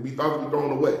out and be thought to be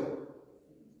thrown away.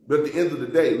 But at the end of the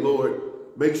day, Lord,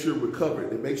 make sure we're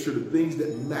covered and make sure the things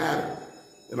that matter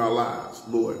in our lives,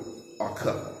 Lord, are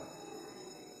covered.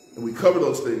 And we cover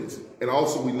those things. And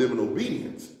also we live in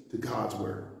obedience to God's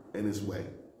word and his way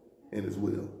and his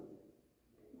will.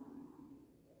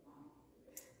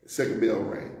 The second bell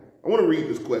rang. I want to read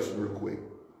this question real quick.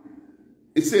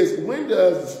 It says, what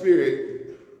does the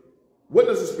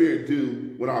Spirit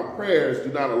do when our prayers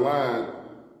do not align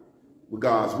with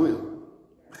God's will?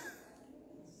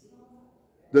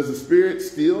 Does the Spirit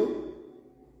still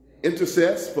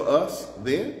intercess for us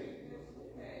then?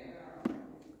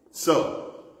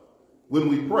 So, when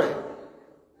we pray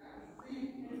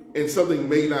and something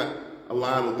may not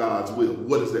align with God's will,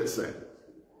 what does that say?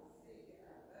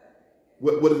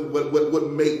 What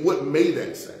may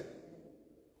that say?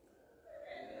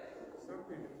 Some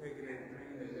people take it as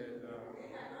meaning that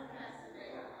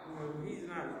he's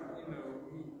not going to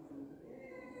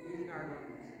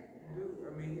do. I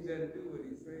mean, he doesn't do what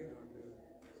he's saying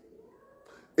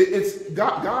he'll do. It's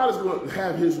God is going to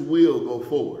have his will go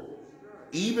forward.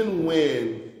 even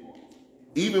when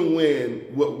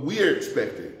what we're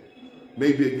expecting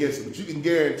may be against it, but you can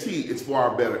guarantee it's for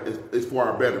our better. It's for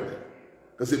our betterment,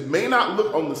 because it may not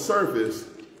look on the surface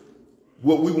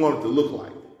what we want it to look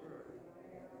like.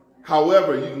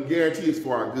 However, you can guarantee it's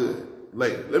for our good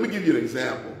later. Let me give you an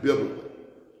example biblically.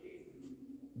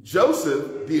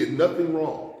 Joseph did nothing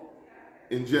wrong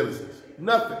in Genesis.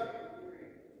 Nothing.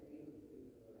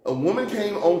 A woman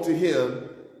came onto him.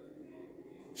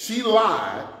 She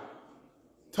lied,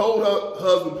 told her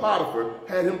husband Potiphar,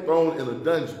 had him thrown in a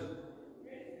dungeon.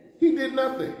 He did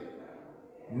nothing.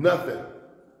 Nothing.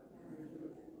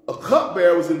 A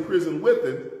cupbearer was in prison with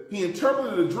him. He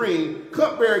interpreted a dream.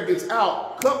 Cupbearer gets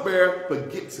out. Cupbearer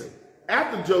forgets him.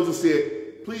 After Joseph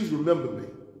said, please remember me.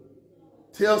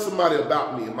 Tell somebody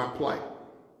about me and my plight.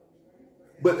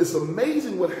 But it's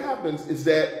amazing what happens is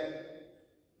that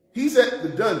he's at the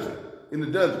dungeon, in the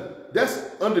dungeon. That's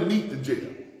underneath the jail.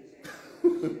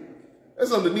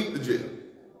 That's underneath the jail.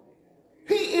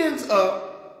 He ends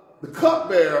up, the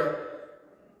cupbearer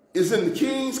is in the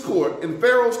king's court, in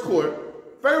Pharaoh's court.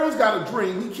 Pharaoh's got a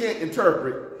dream he can't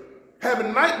interpret,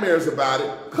 having nightmares about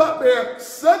it. Cupbearer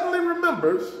suddenly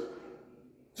remembers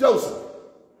Joseph.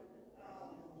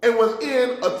 And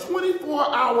within a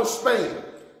 24-hour span,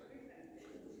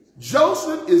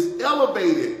 Joseph is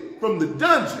elevated from the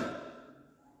dungeon,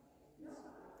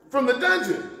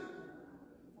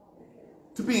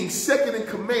 to being second in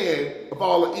command of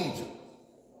all of Egypt.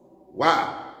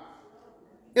 Wow.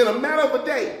 In a matter of a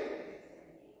day.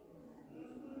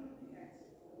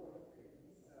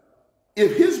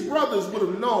 If his brothers would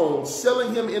have known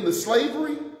selling him into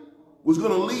slavery was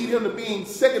going to lead him to being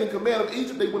second in command of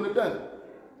Egypt, they wouldn't have done it.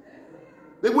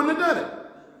 They wouldn't have done it.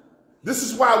 This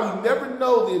is why we never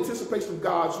know the anticipation of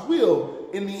God's will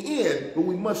in the end, but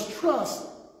we must trust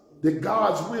that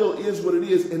God's will is what it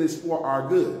is and it's for our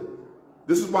good.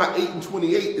 This is why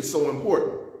 8:28 is so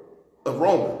important of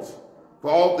Romans. For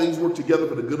all things work together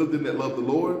for the good of them that love the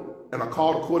Lord and are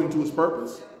called according to his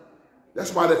purpose.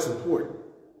 That's why that's important.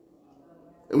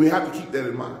 And we have to keep that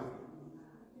in mind.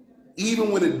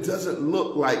 Even when it doesn't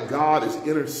look like God is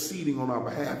interceding on our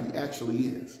behalf, he actually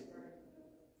is.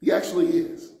 He actually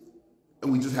is.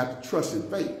 And we just have to trust in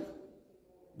faith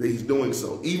that he's doing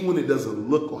so, even when it doesn't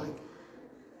look like it.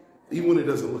 Even when it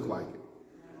doesn't look like it.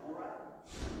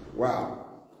 Wow.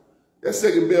 That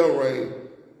second bell rang.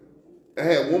 I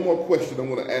had one more question I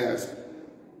want to ask.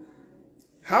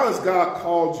 How has God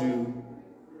called you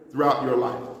throughout your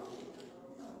life?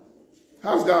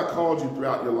 How has God called you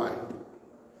throughout your life?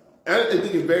 And I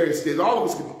think in various stages, all of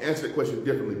us can answer that question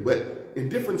differently, but in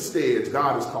different stages,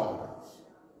 God has called us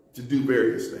to do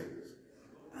various things.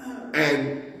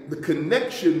 And the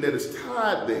connection that is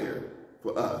tied there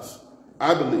for us,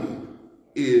 I believe,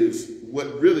 is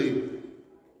what really,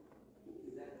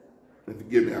 and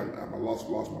forgive me, I lost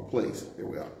my place. There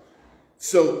we are.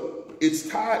 So it's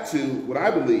tied to what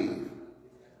I believe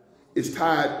is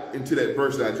tied into that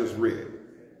verse that I just read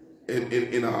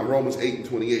in Romans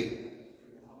 8:28.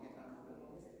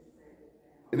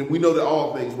 And then we know that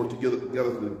all things work together for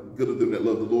the good of them that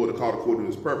love the Lord and called according to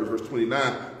his purpose. Verse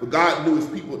 29, but God knew his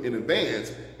people in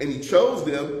advance, and he chose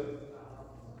them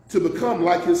to become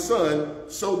like his son,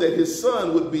 so that his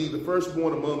son would be the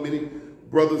firstborn among many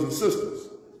brothers and sisters.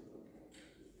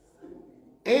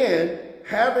 And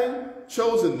having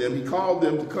chosen them, he called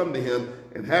them to come to him,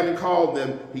 and having called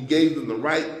them, he gave them the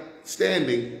right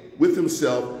standing with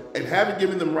himself, and having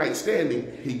given them right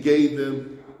standing, he gave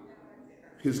them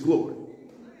his glory.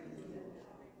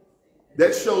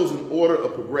 That shows an order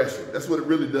of progression. That's what it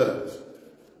really does.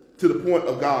 To the point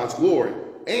of God's glory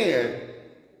and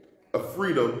a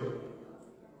freedom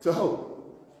to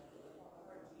hope.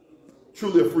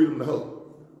 Truly a freedom to hope.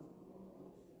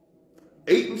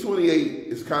 8:28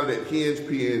 is kind of that hinge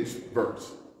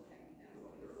verse.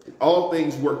 All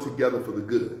things work together for the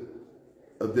good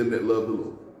of them that love the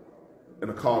Lord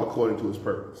and are called according to his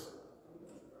purpose.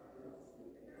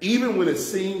 Even when it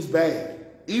seems bad,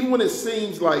 even when it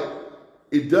seems like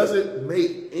it doesn't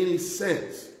make any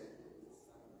sense,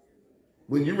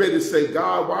 when you're ready to say,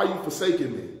 God, why are you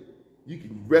forsaking me? You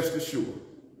can rest assured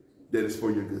that it's for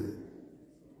your good.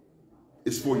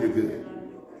 It's for your good.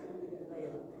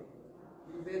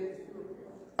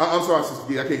 I'm sorry, Sister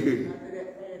G, I can't hear you.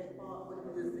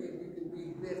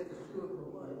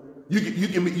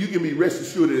 You can be rest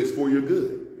assured that it's for your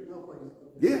good.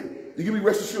 Yeah, you can be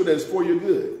rest assured that it's for your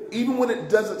good, even when it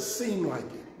doesn't seem like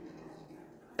it.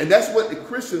 And that's what the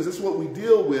Christians, that's what we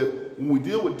deal with when we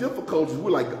deal with difficulties. We're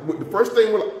like, the first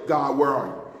thing we're like, God, where are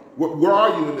you? Where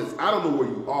are you in this? I don't know where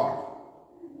you are.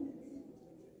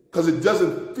 Because it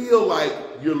doesn't feel like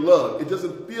you're loved. It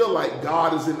doesn't feel like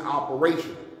God is in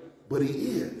operation, but he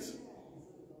is.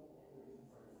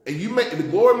 And the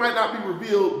glory might not be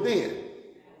revealed then,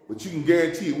 but you can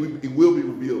guarantee it will be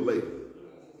revealed later.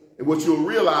 And what you'll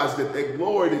realize that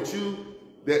glory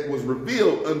that was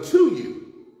revealed unto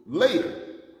you later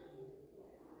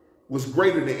was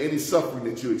greater than any suffering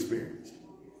that you experienced.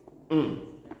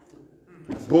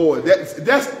 Boy, that's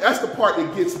the part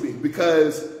that gets me,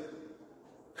 because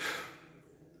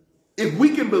if we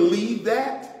can believe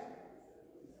that,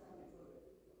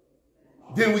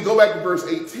 then we go back to verse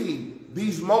 18.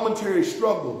 These momentary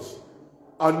struggles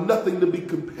are nothing to be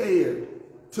compared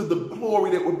to the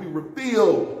glory that will be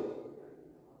revealed.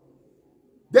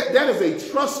 That is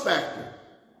a trust factor.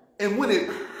 And when it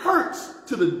hurts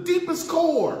to the deepest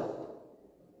core,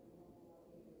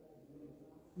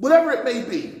 whatever it may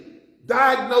be,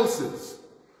 diagnosis,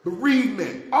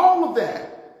 bereavement, all of that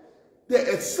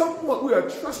at some point we are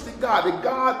trusting God, that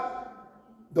God,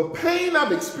 the pain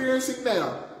I'm experiencing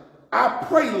now, I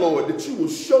pray, Lord, that you will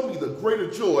show me the greater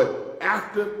joy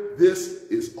after this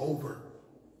is over.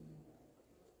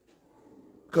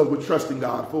 Because we're trusting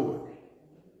God for it.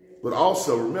 But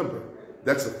also remember,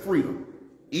 that's a freedom.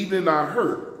 Even in our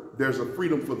hurt, there's a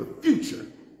freedom for the future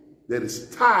that is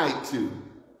tied to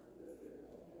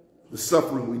the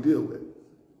suffering we deal with.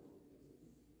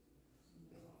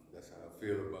 That's how I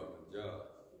feel about my job.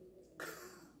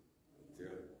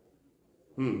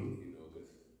 You know,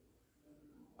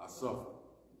 I suffer,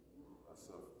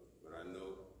 but I know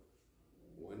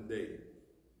one day,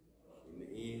 in the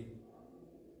end,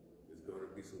 there's going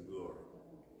to be some glory.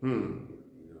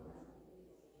 You know,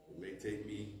 it may take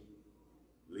me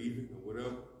leaving or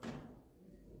whatever,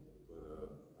 but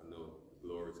I know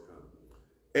glory's coming.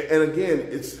 And again,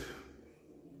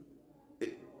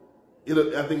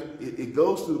 I think it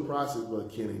goes through the process, Brother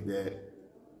Kenny, that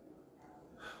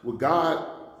what God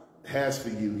has for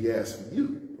you, he has for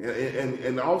you.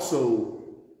 And also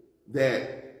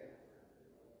that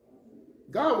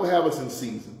God will have us in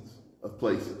seasons of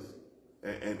places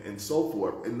and so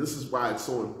forth. And this is why it's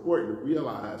so important to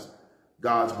realize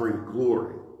God's greater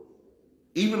glory.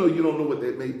 Even though you don't know what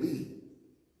that may be,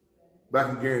 but I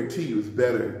can guarantee you it's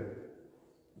better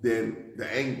than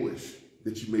the anguish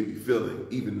that you may be feeling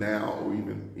even now or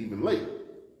even later.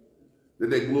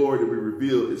 That glory to be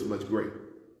revealed is much greater.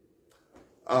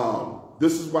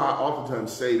 This is why I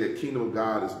oftentimes say that kingdom of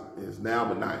God is now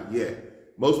but not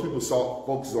yet. Most people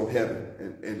focus on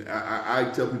heaven. And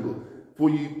I tell people,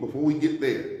 before we get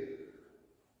there,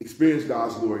 experience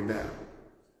God's glory now.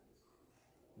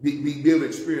 Be able to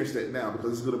experience that now,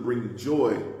 because it's going to bring you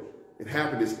joy and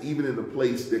happiness even in a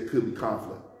place that could be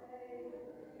conflict.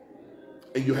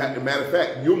 And as a matter of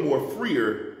fact, you're more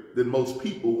freer than most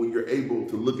people when you're able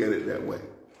to look at it that way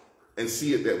and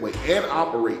see it that way and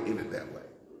operate in it that way.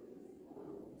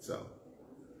 So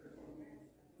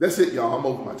that's it, y'all. I'm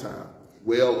over my time.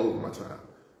 Well over my time.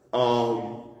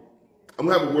 I'm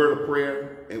going to have a word of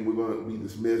prayer, and we're going to be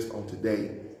dismissed on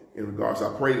today in regards.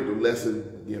 I pray that the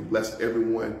lesson, again, bless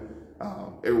everyone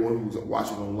who's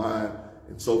watching online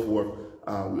and so forth.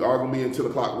 We are going to be in 10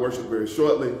 o'clock worship very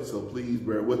shortly, so please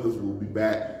bear with us. We'll be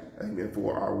back, amen,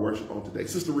 for our worship on today.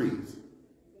 Sister Reeves.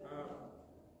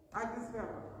 I just have,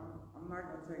 I'm not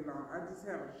going to take long, I just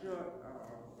have a short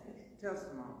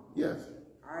testimony. Yes.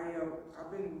 I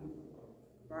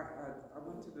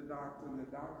went to the doctor, and the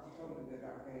doctor told me that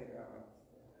I had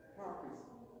Parkinson's.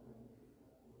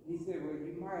 He said, well,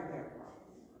 you might have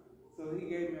Parkinson's. So he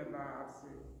gave me a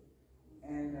biopsy,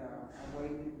 and I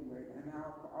waited and waited. And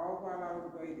all while I was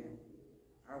waiting,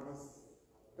 I was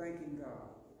thanking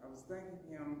God. I was thanking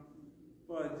him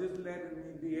for just letting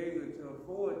me be able to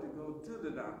afford to go to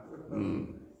the doctor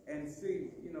and see,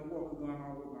 what was going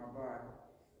on with my body.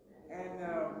 And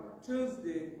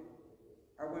Tuesday,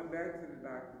 I went back to the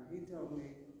doctor. He told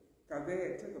me, because they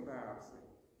had took a biopsy,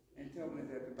 and told me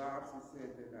that the biopsy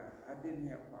said that I didn't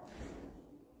have Parkinson's.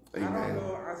 I don't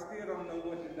know, I still don't know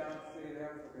what the doctor said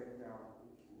after that, y'all.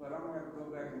 But I'm going to have to go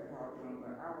back and talk to him.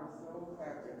 But I was so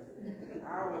happy.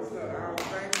 I was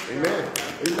thankful. Amen.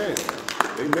 Amen.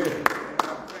 Amen.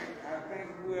 I thank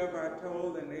whoever I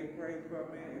told, and they prayed for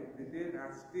me. If they didn't,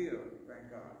 I still thank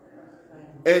God.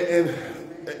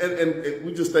 And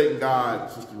we just thank God,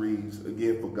 Sister Reeves,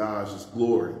 again, for God's just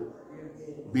glory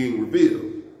being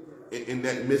revealed in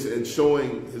that midst and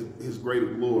showing his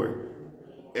greater glory.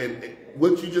 And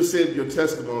what you just said, your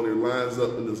testimony lines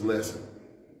up in this lesson.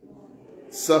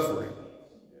 Suffering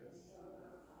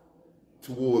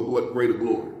toward what greater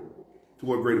glory?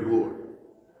 Toward greater glory.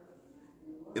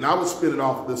 And I would spin it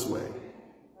off this way,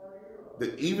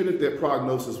 that even if that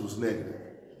prognosis was negative,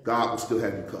 God would still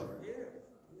have you covered.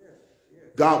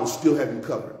 God will still have you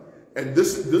covered. And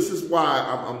this is why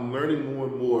I'm learning more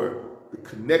and more the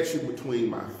connection between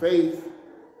my faith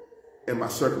and my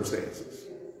circumstances.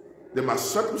 That my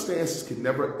circumstances can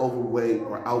never overweigh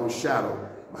or overshadow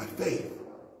my faith.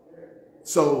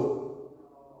 So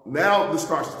now this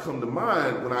starts to come to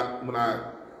mind when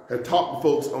I have talked to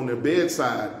folks on their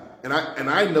bedside, and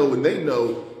I know and they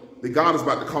know that God is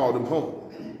about to call them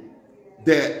home.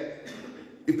 That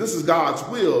if this is God's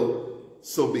will,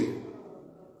 so be it.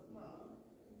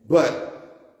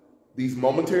 But these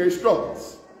momentary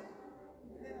struggles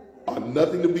are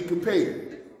nothing to be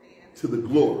compared to the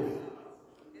glory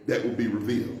that will be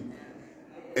revealed.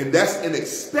 And that's an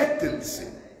expectancy.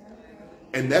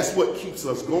 And that's what keeps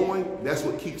us going. That's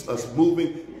what keeps us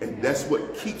moving. And that's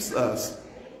what keeps us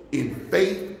in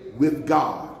faith with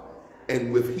God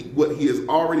and with what he has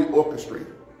already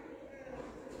orchestrated.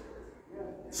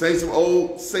 Saints of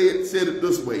old said it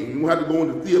this way. You don't have to go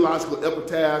into theological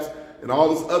epitaphs and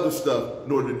all this other stuff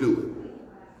in order to do it.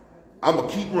 I'm going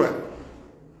to keep running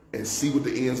and see what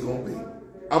the end's going to be.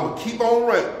 I'm going to keep on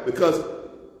running because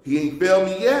he ain't failed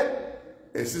me yet.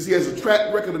 And since he has a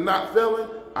track record of not failing,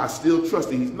 I still trust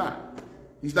that he's not.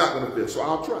 He's not going to fail, so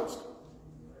I'll trust.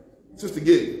 Sister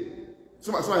Giddy,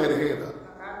 somebody had a hand up.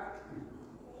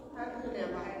 I do that,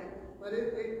 but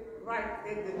it's right at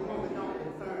this moment don't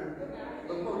concern.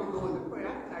 Before we go into prayer,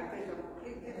 I think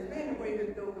it's been the way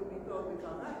this door will be closed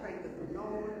because I think it's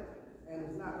annoying and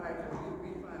it's not like you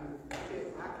be trying to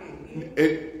say, I can't hear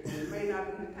it. And it may not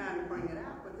be the time to bring it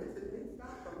out, but it's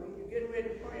not for me. You're getting ready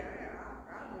to pray.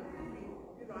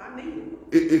 I need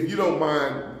it. If you don't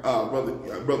mind,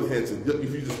 Brother Henson,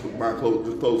 if you just mind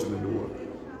closing the door.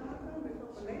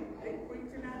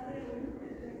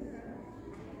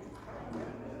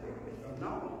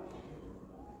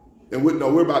 And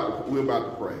we're about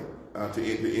to pray to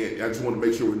end. I just want to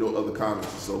make sure with no other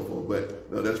comments and so forth.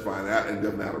 But no, that's fine. And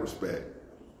definitely out of respect.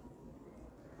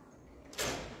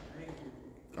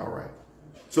 All right.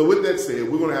 So with that said,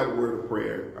 we're going to have a word of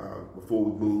prayer before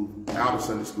we move out of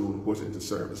Sunday school and, of course, into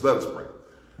service. Let us pray.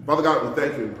 Father God, we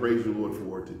thank you and praise you, Lord,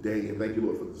 for today. And thank you,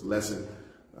 Lord, for this lesson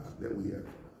that we have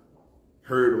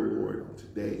heard, oh Lord, on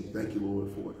today. Thank you, Lord,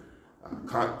 for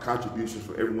contributions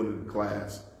for everyone in the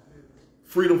class.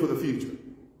 Freedom for the future.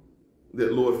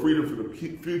 That, Lord, freedom for the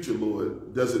future,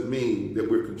 Lord, doesn't mean that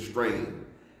we're constrained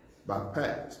by the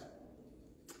past.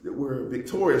 That we're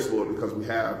victorious, Lord, because we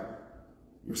have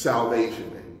your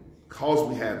salvation, and because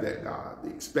we have that, God, the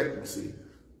expectancy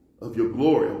of your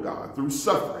glory, oh God, through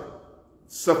suffering.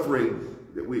 Suffering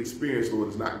that we experience, Lord,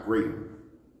 is not greater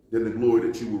than the glory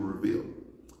that you will reveal.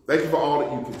 Thank you for all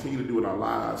that you continue to do in our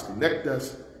lives. Connect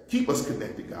us, keep us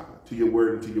connected, God, to your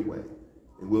word and to your way.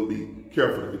 And we'll be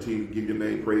careful to continue to give your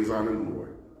name praise, honor, and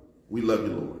glory. We love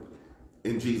you, Lord.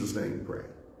 In Jesus' name we pray.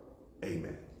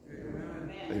 Amen.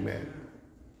 Amen. Amen.